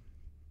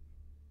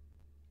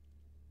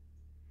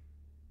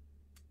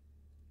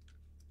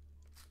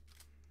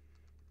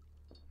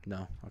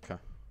 No. Okay.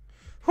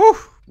 Whew!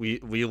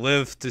 We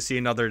live to see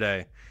another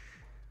day.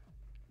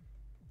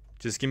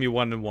 Just give me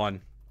 1 and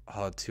 1.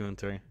 Oh, 2 and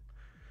 3.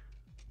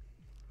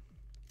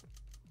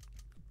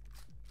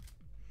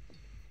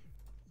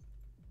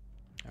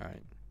 All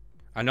right.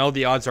 I know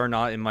the odds are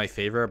not in my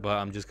favor, but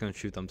I'm just gonna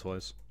shoot them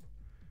twice.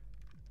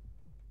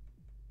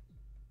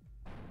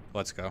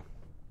 Let's go.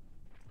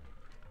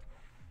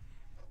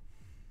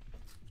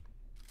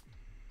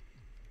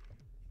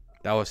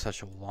 That was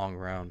such a long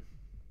round.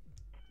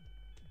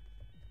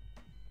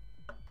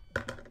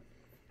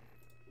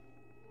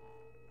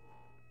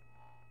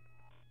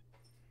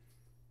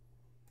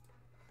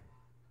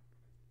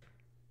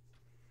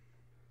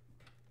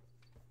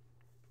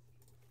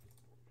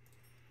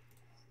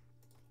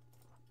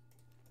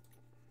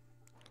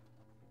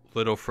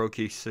 Little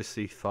Froakie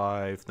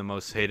 65, the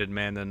most hated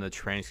man in the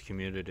trans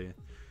community.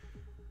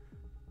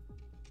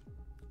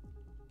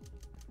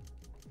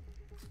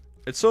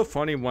 It's so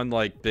funny when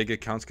like big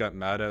accounts got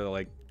mad at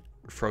like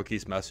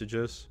Froakie's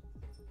messages,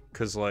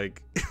 cause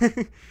like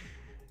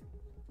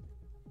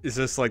it's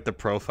just like the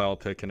profile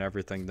pic and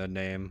everything, the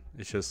name.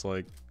 It's just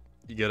like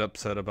you get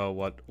upset about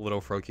what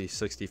Little Froakie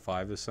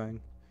 65 is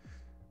saying.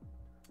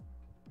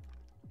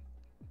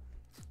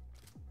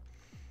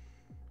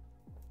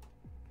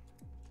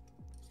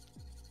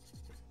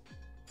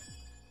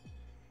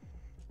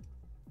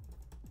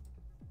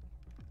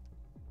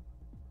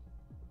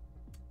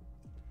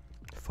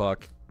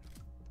 Fuck.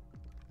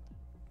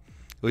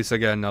 At least I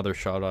get another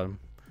shot at him.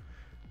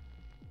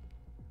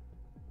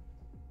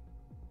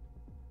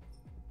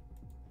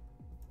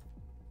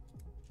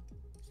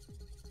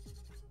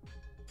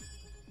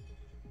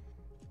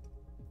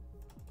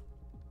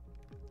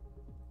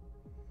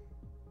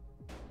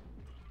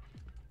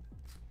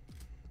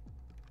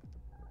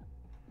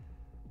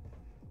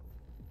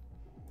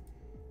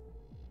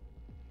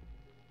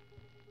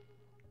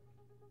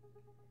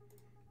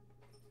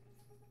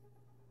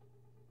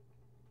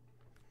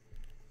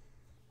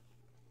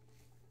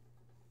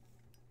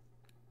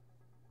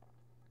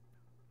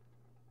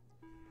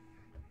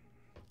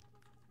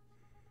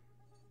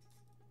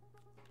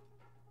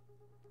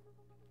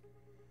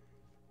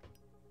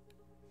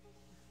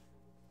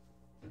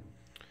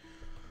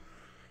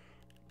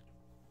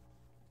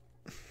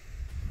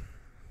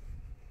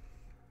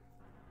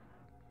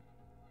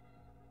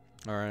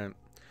 All right.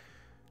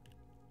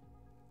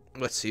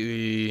 Let's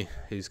see.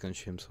 He's gonna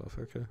shoot himself.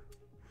 Okay.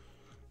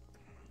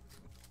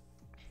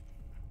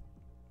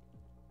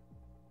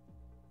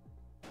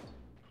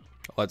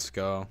 Let's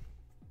go.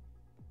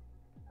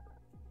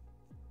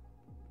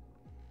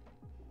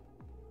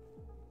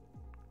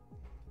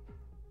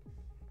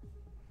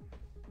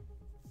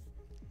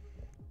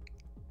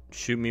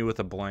 Shoot me with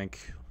a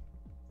blank.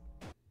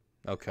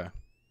 Okay.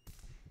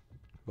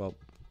 Well,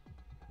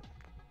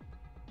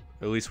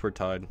 at least we're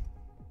tied.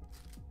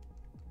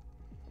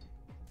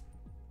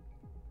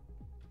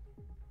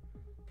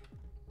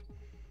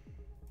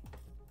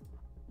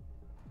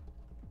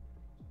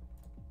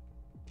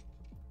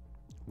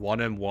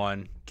 One and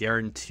one,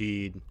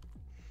 guaranteed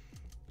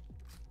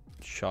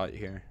shot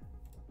here.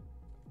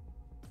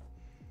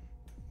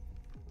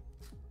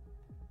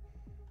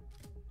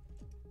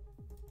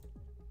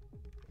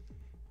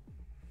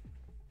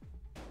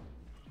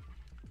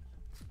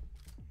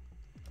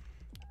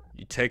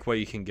 You take what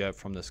you can get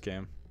from this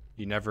game.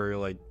 You never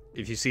like,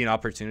 if you see an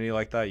opportunity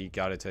like that, you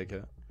gotta take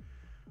it.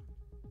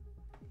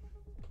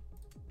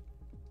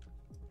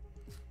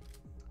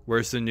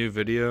 Where's the new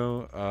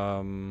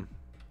video?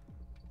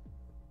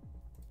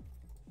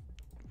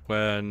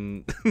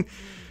 When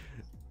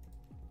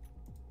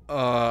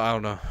I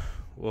don't know.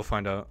 We'll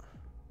find out.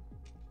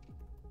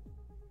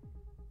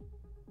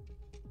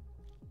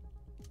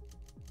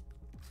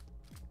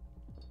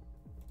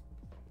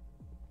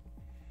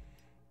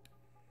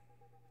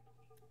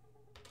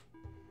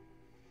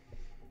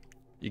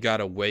 You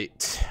gotta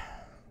wait.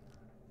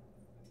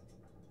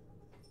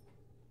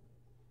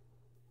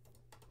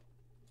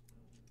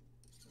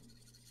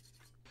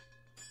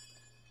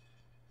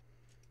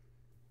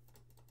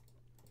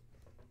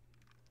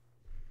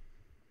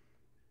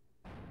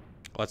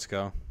 Let's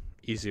go.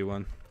 Easy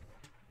one.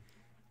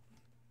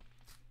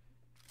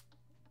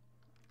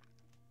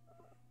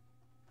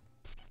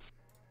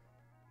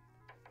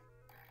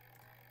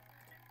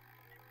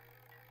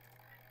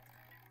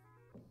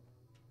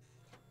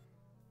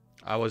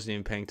 I wasn't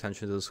even paying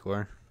attention to the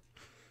score.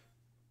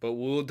 But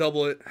we'll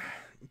double it.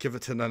 Give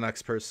it to the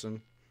next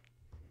person.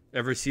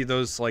 Ever see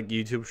those like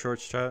YouTube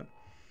shorts, chat?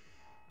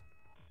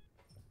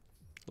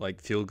 Like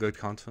feel good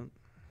content?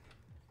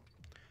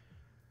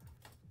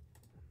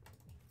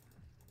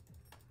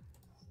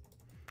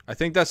 I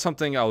think that's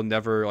something I'll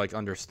never like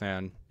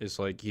understand is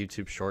like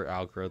YouTube short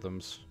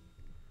algorithms.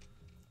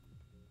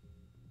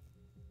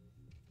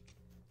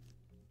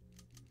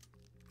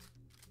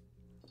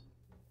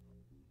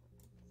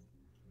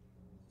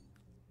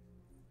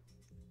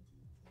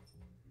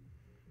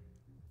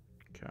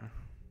 Okay.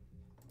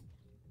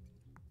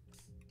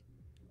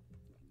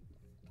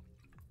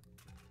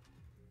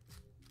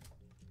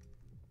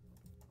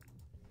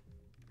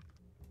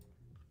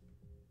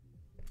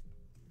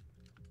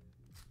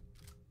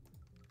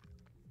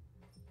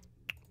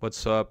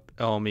 What's up,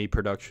 LME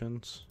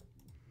Productions?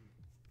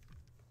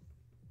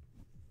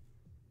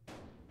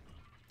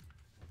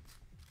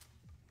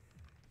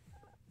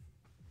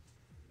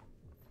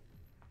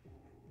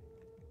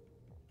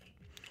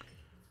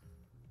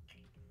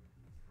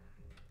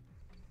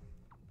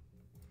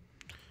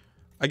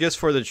 I guess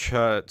for the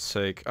chat's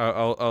sake,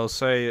 I'll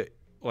say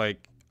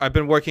like I've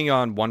been working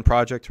on one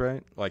project,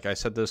 right? Like I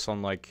said this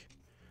on like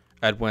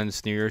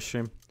Edwin's New Year's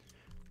stream.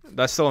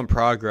 That's still in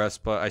progress,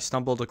 but I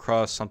stumbled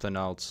across something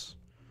else,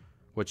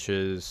 which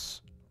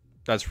is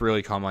that's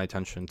really caught my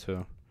attention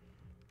too.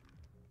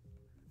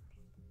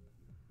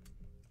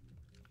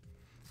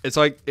 It's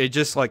like it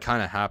just like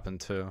kind of happened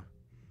too,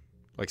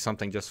 like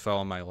something just fell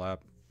on my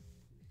lap.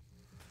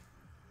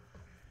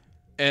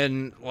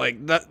 And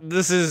like that,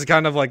 this is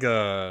kind of like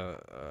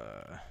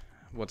a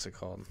what's it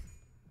called?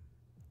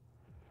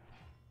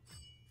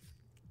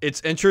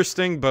 It's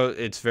interesting, but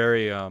it's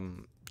very I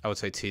would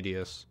say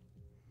tedious.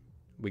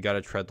 We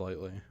gotta tread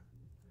lightly.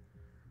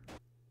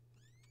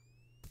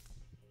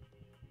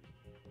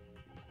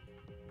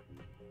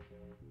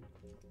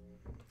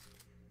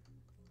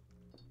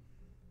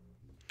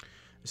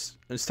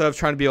 Instead of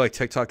trying to be like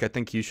TikTok, I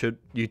think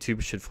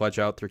YouTube should fledge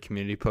out their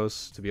community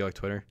posts to be like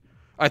Twitter.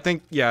 I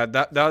think yeah,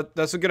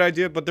 that's a good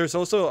idea. But there's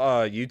also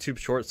YouTube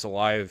Shorts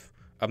Live.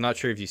 I'm not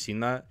sure if you've seen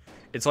that.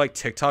 It's like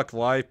TikTok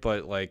Live,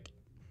 but like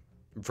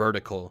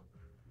vertical.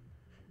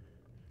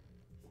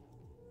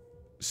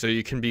 So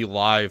you can be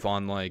live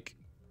on like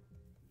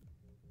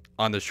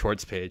on the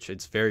Shorts page.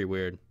 It's very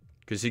weird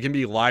because you can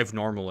be live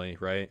normally,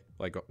 right?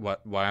 Like what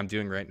I'm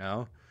doing right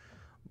now.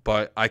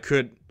 But I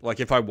could like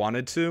if I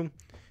wanted to,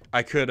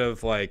 I could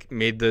have like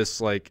made this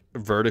like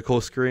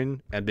vertical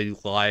screen and be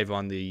live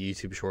on the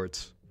YouTube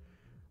Shorts.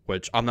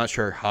 Which I'm not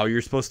sure how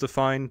you're supposed to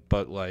find,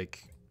 but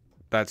like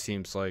that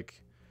seems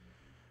like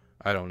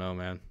I don't know,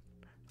 man.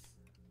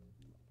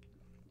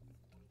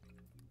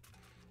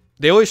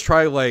 They always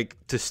try like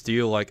to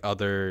steal like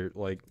other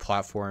like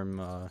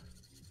platform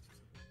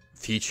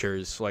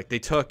features. Like they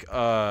took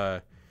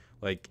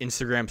like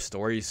Instagram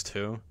stories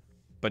too,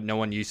 but no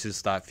one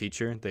uses that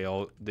feature.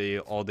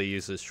 All they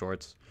use is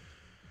shorts.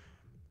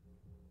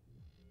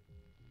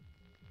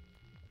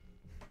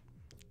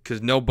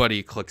 Cuz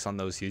nobody clicks on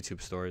those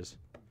YouTube stories.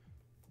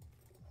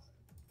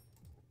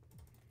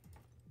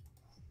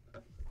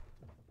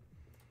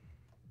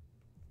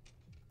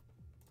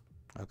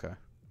 Okay.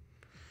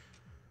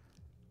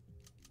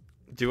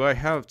 Do I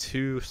have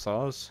 2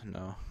 saws?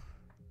 No.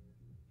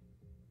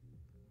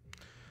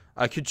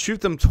 I could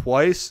shoot them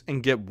twice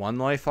and get 1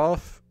 life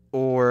off,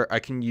 or I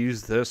can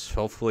use this.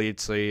 Hopefully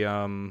it's a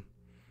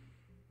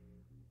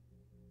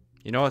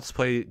you know, let's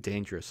play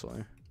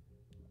dangerously.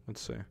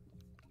 Let's see.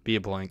 Be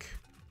a blank.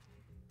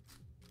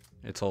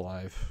 It's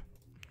alive.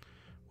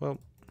 Well,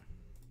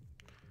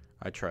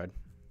 I tried.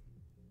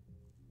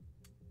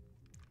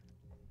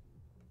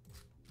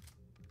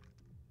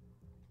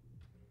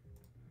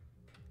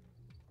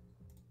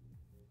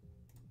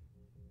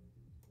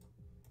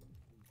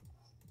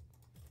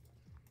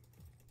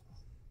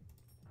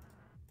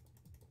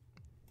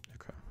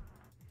 Okay.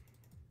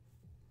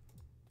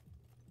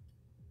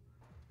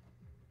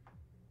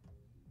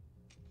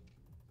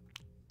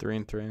 3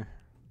 and 3.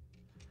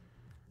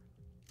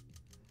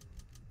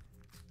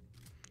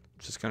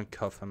 Just gonna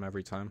cuff him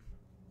every time.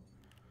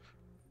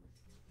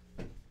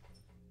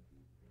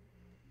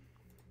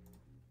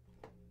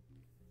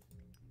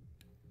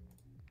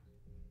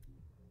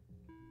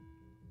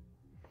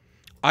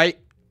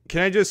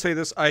 Can I just say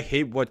this? I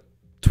hate what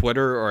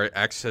Twitter or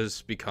X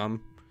has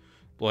become.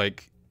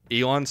 Like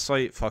Elon's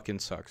site fucking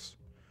sucks.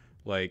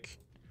 Like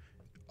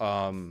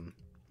to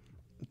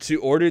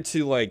order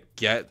to like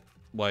get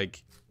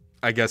like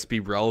I guess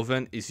be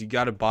relevant is you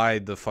got to buy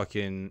the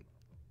fucking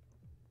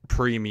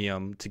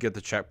premium to get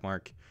the check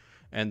mark,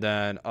 and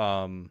then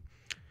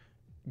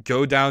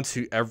go down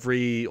to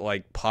every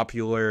like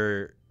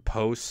popular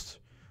post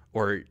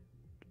or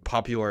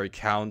popular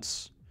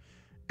accounts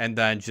and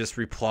then just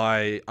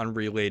reply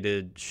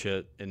unrelated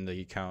shit in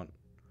the account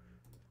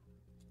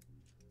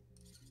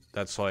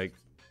that's like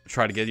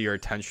try to get your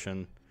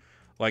attention.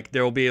 Like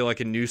there will be like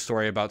a news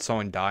story about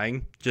someone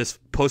dying, just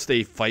post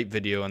a fight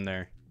video in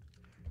there,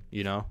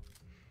 you know,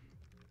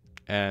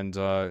 and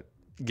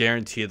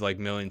guaranteed like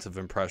millions of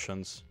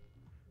impressions.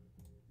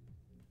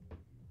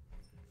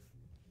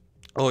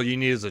 All you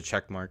need is a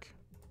check mark.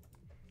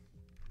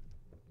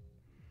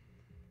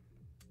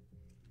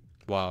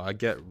 Wow, I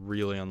get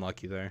really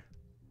unlucky there.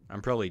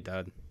 I'm probably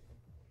dead.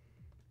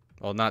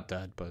 Well, not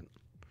dead, but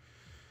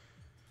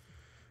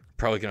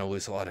Probably gonna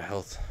lose a lot of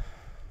health.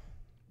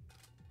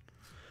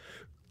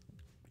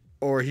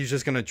 Or he's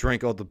just gonna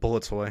drink all the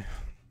bullets away.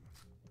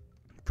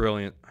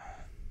 Brilliant.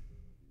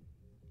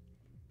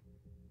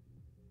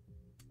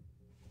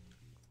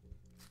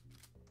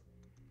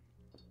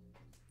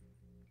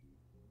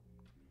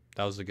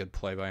 That was a good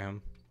play by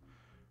him.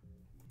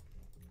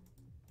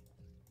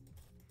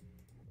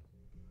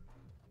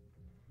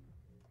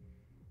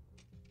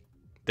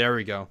 There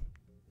we go.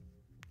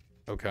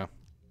 Okay.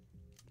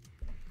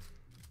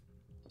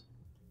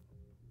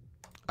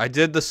 I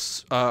did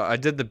this I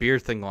did the beer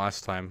thing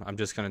last time. I'm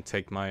just gonna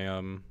take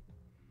my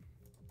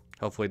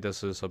hopefully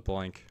this is a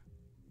blank.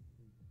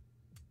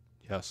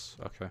 Yes,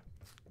 okay.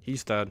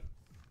 He's dead.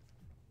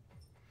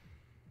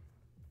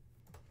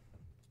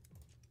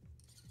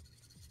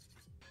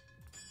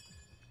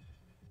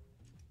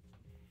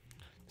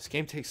 This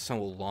game takes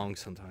so long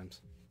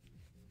sometimes.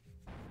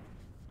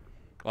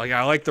 Like,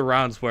 I like the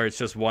rounds where it's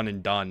just one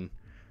and done.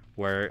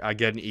 Where I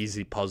get an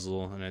easy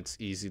puzzle and it's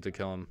easy to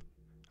kill him.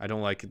 I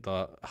don't like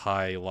the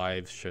high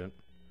live shit.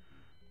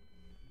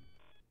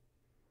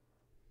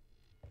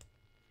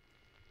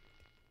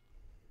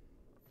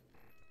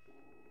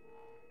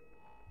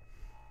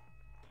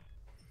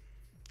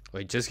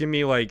 Like, just give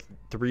me, like,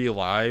 3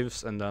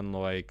 lives and then,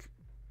 like,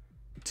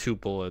 2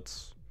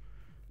 bullets.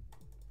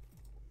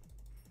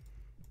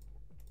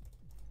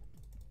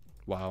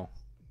 Wow.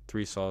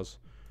 3 saws.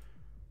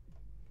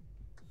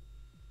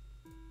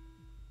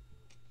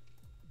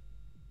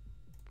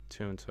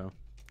 Two and two.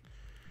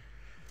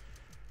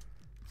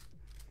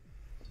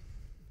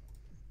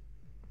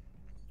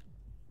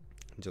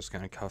 I'm just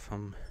gonna cuff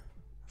him.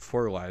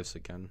 4 lives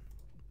again.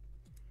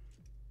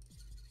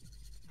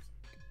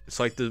 It's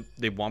like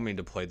they want me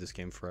to play this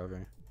game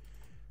forever.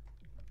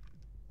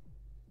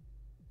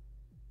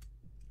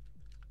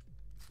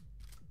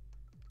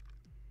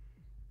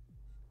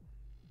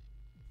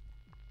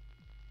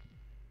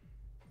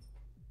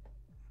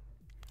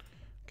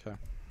 Okay.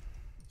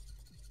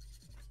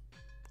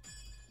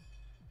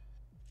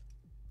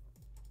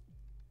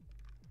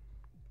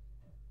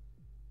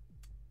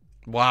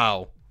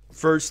 Wow.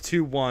 First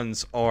 2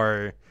 ones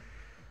are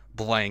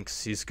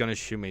blanks. He's gonna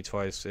shoot me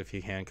twice if he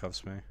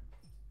handcuffs me.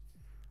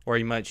 Or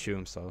he might shoot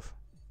himself.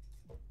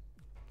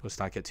 Let's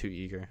not get too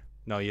eager.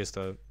 No, he has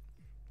to...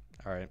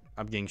 Alright,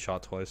 I'm getting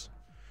shot twice.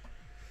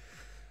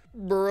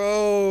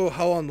 Bro,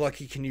 how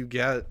unlucky can you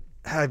get?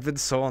 I've been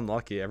so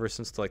unlucky ever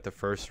since, like, the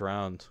first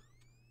round.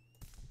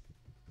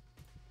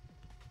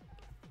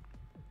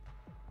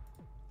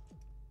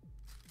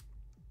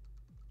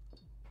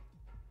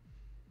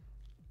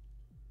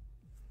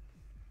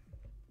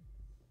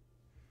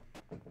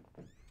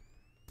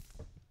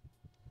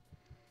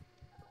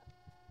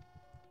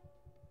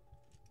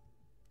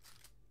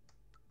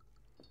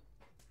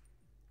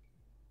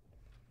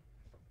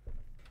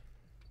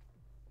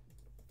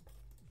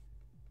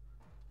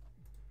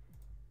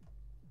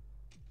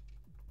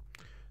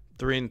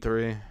 Three and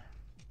 3.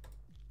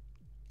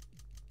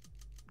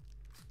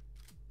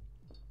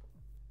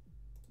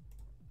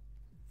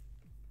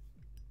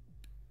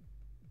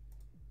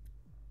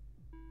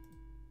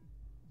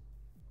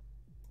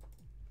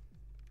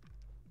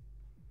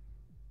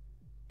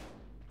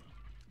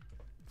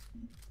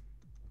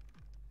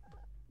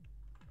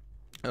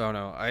 Oh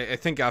no, I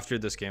think after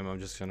this game I'm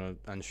just gonna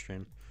end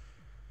stream.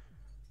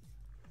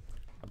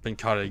 I've been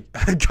kind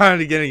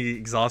of getting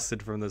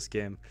exhausted from this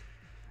game.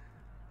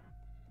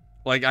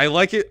 Like, I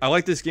like it. I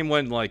like this game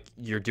when, like,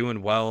 you're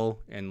doing well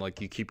and,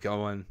 like, you keep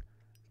going.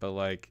 But,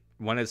 like,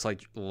 when it's,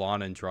 like,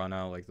 long and drawn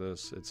out like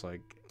this, it's,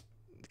 like,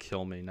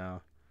 kill me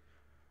now.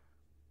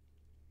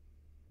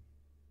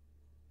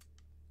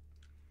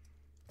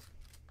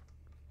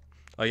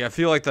 Like, I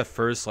feel like the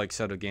first, like,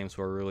 set of games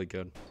were really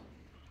good.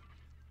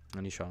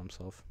 And he shot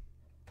himself.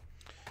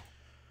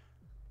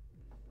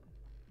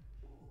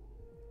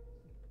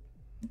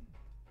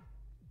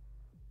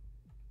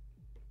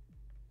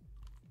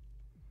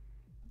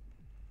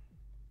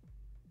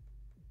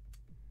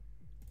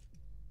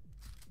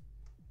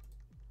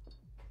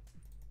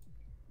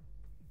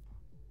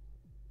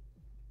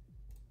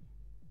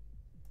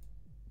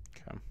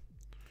 Okay.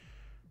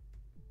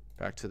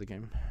 Back to the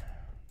game.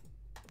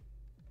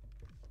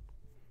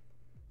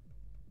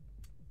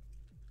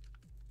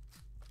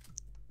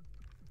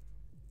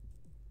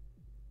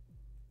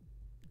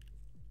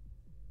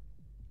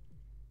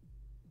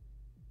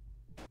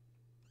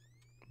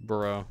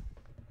 Bro.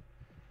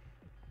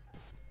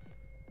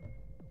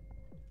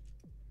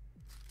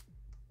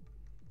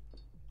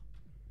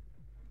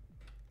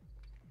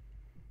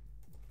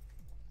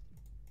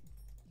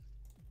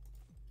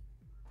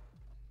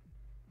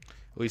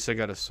 At least I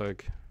got a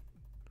psych.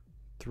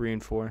 3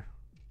 and 4.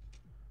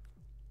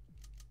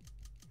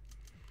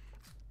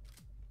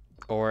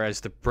 Or as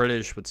the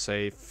British would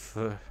say,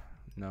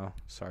 no,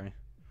 sorry.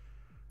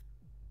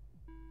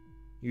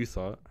 You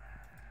thought.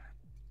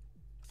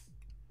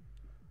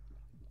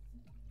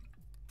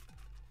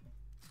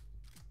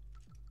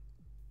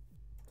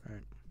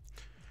 Alright.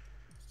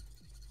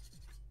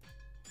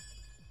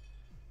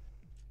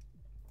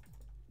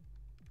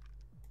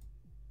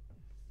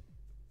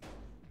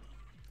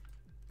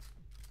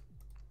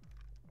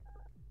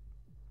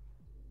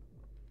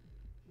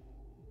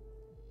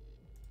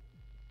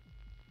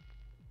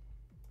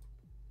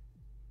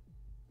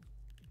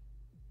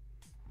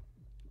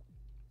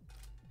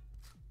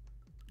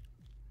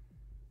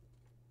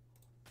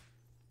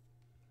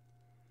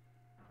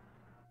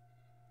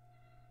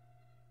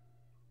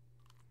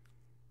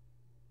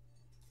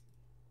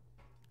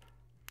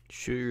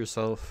 Shoot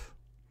yourself.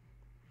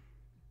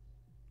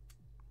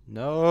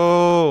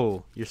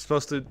 No! You're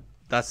supposed to...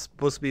 That's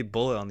supposed to be a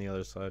bullet on the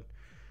other side.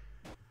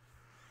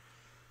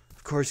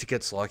 Of course he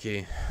gets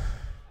lucky.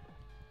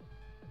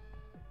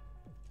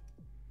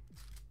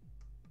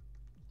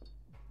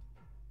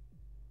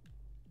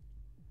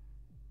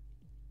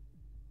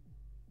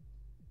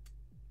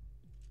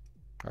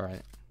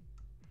 Alright.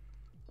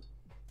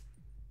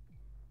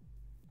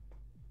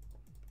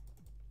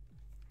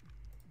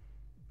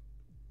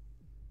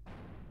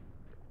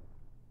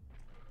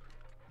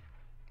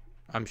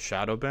 I'm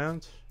shadow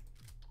banned?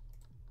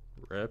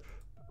 Rip.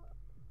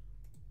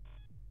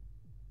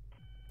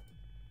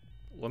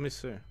 Let me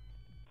see.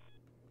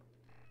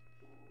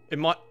 It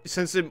might,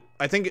 since it,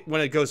 I think when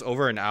it goes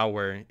over an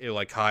hour, it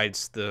like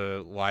hides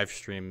the live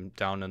stream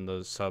down in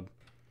the sub,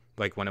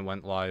 like when it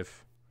went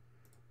live.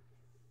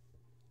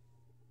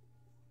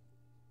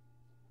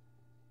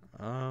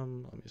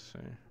 Let me see.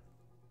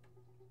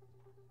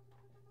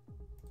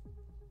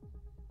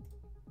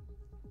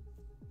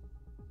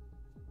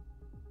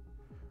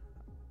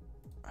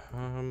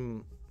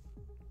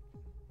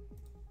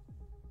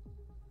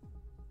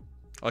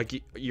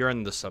 Like you're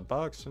in the sub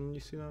box and you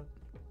see that?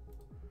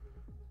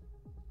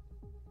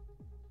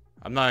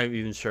 I'm not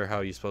even sure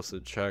how you're supposed to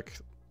check,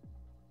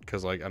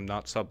 because like I'm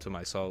not sub to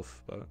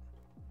myself, but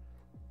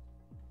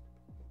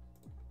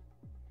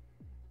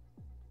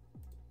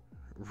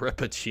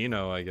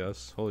Reppuccino, I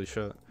guess. Holy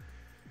shit.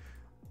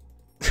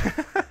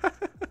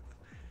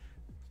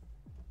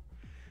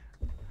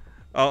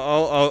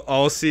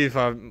 I'll see if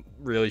I'm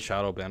really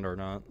shadow banned or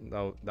not.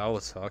 That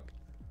would suck.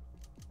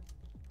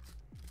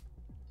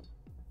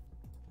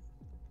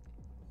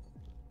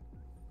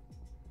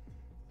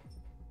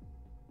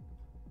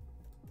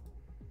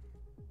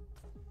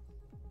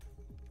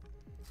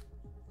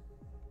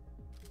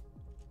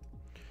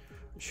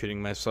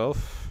 Shooting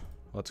myself.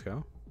 Let's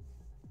go.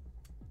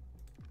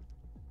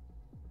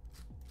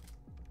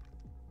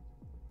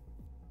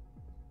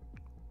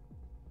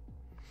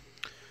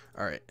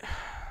 All right.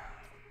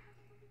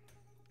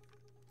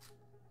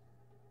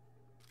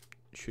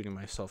 Shooting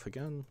myself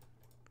again.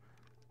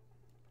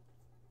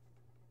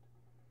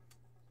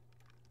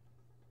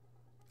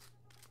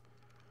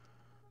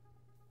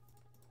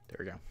 There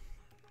we go.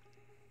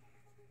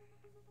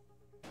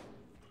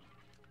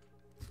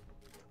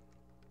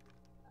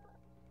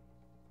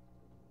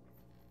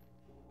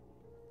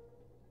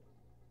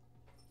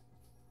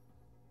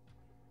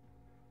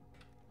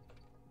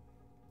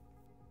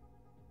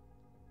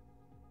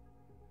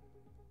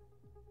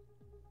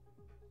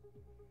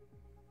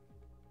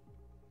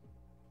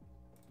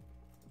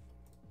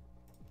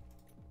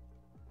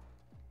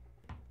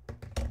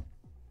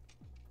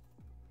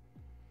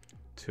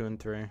 Two and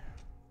three.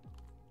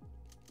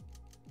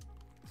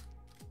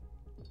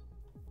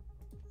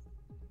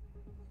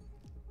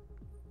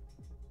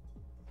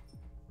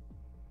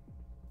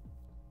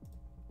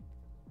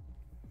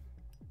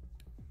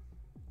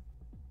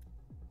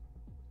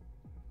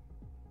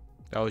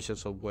 That was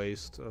just a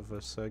waste of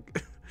a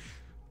sec.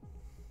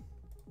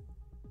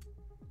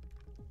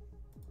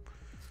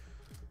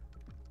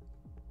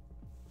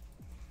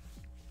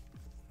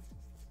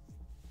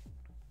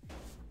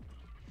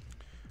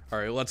 All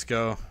right, let's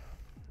go.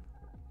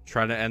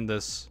 Try to end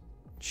this.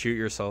 Shoot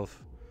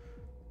yourself.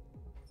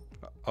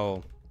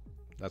 Oh,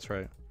 that's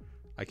right.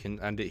 I can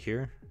end it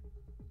here.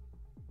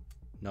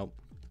 Nope.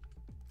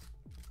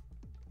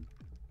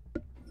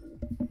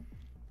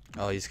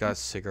 Oh, he's got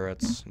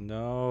cigarettes.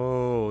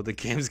 No, the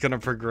game's gonna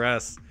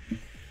progress.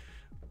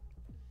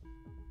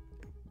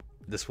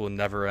 This will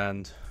never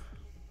end.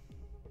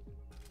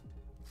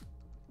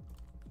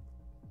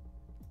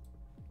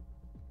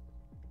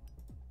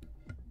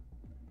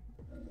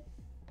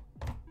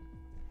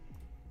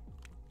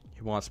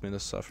 He wants me to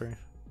suffer.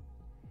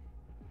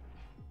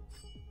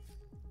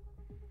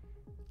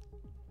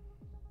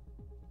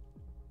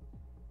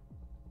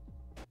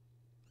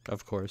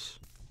 Of course.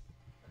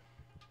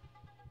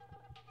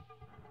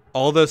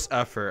 All this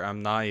effort,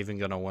 I'm not even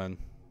gonna win.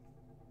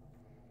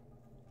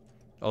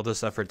 All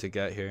this effort to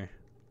get here.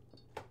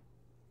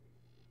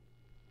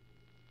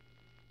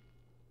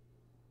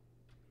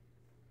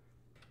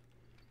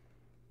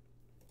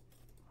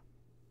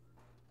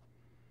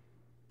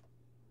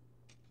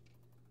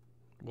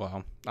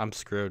 Wow, I'm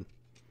screwed.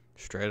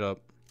 Straight up.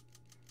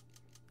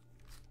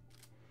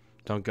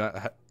 Don't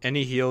got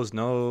any heals,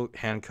 no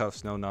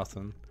handcuffs, no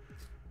nothing.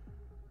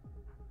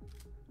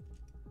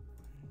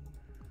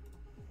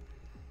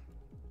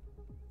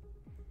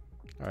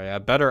 Alright, I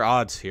have better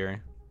odds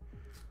here.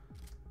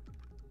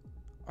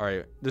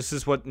 Alright, this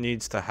is what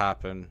needs to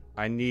happen.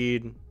 I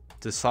need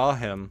to saw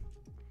him.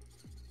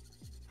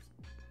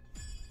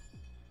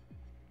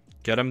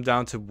 Get him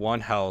down to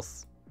 1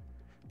 health.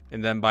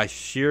 And then by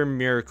sheer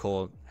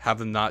miracle, have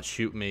him not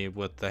shoot me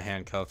with the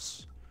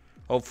handcuffs.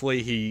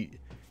 Hopefully he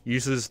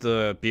uses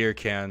the beer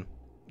can,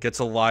 gets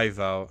a live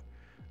out,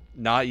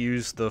 not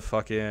use the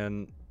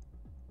fucking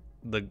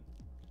the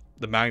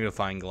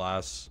magnifying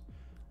glass.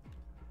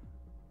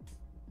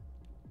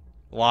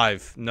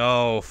 Live.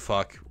 No,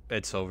 fuck.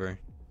 It's over.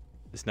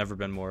 It's never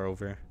been more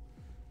over.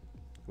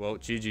 Well,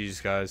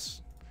 GG's,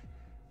 guys.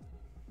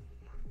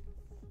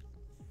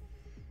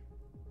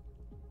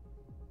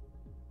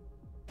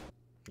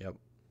 Yep.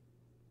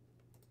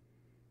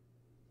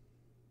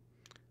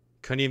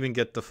 Couldn't even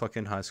get the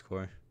fucking high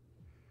score.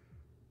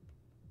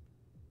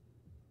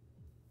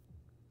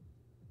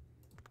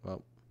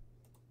 Well.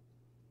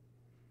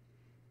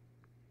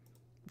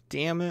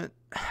 Damn it.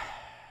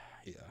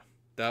 Yeah.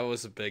 That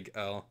was a big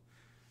L.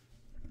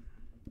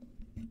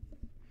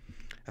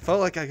 I felt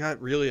like I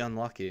got really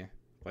unlucky.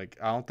 Like,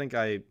 I don't think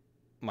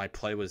my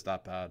play was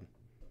that bad.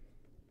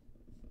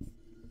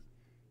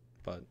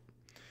 But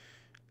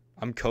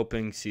I'm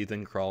coping,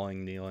 seething,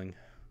 crawling, kneeling.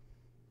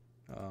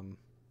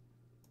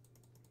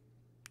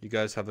 You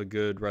guys have a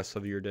good rest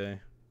of your day.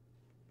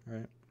 All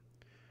right.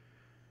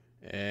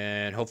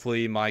 And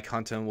hopefully my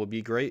content will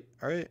be great.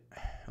 All right.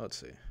 Let's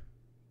see.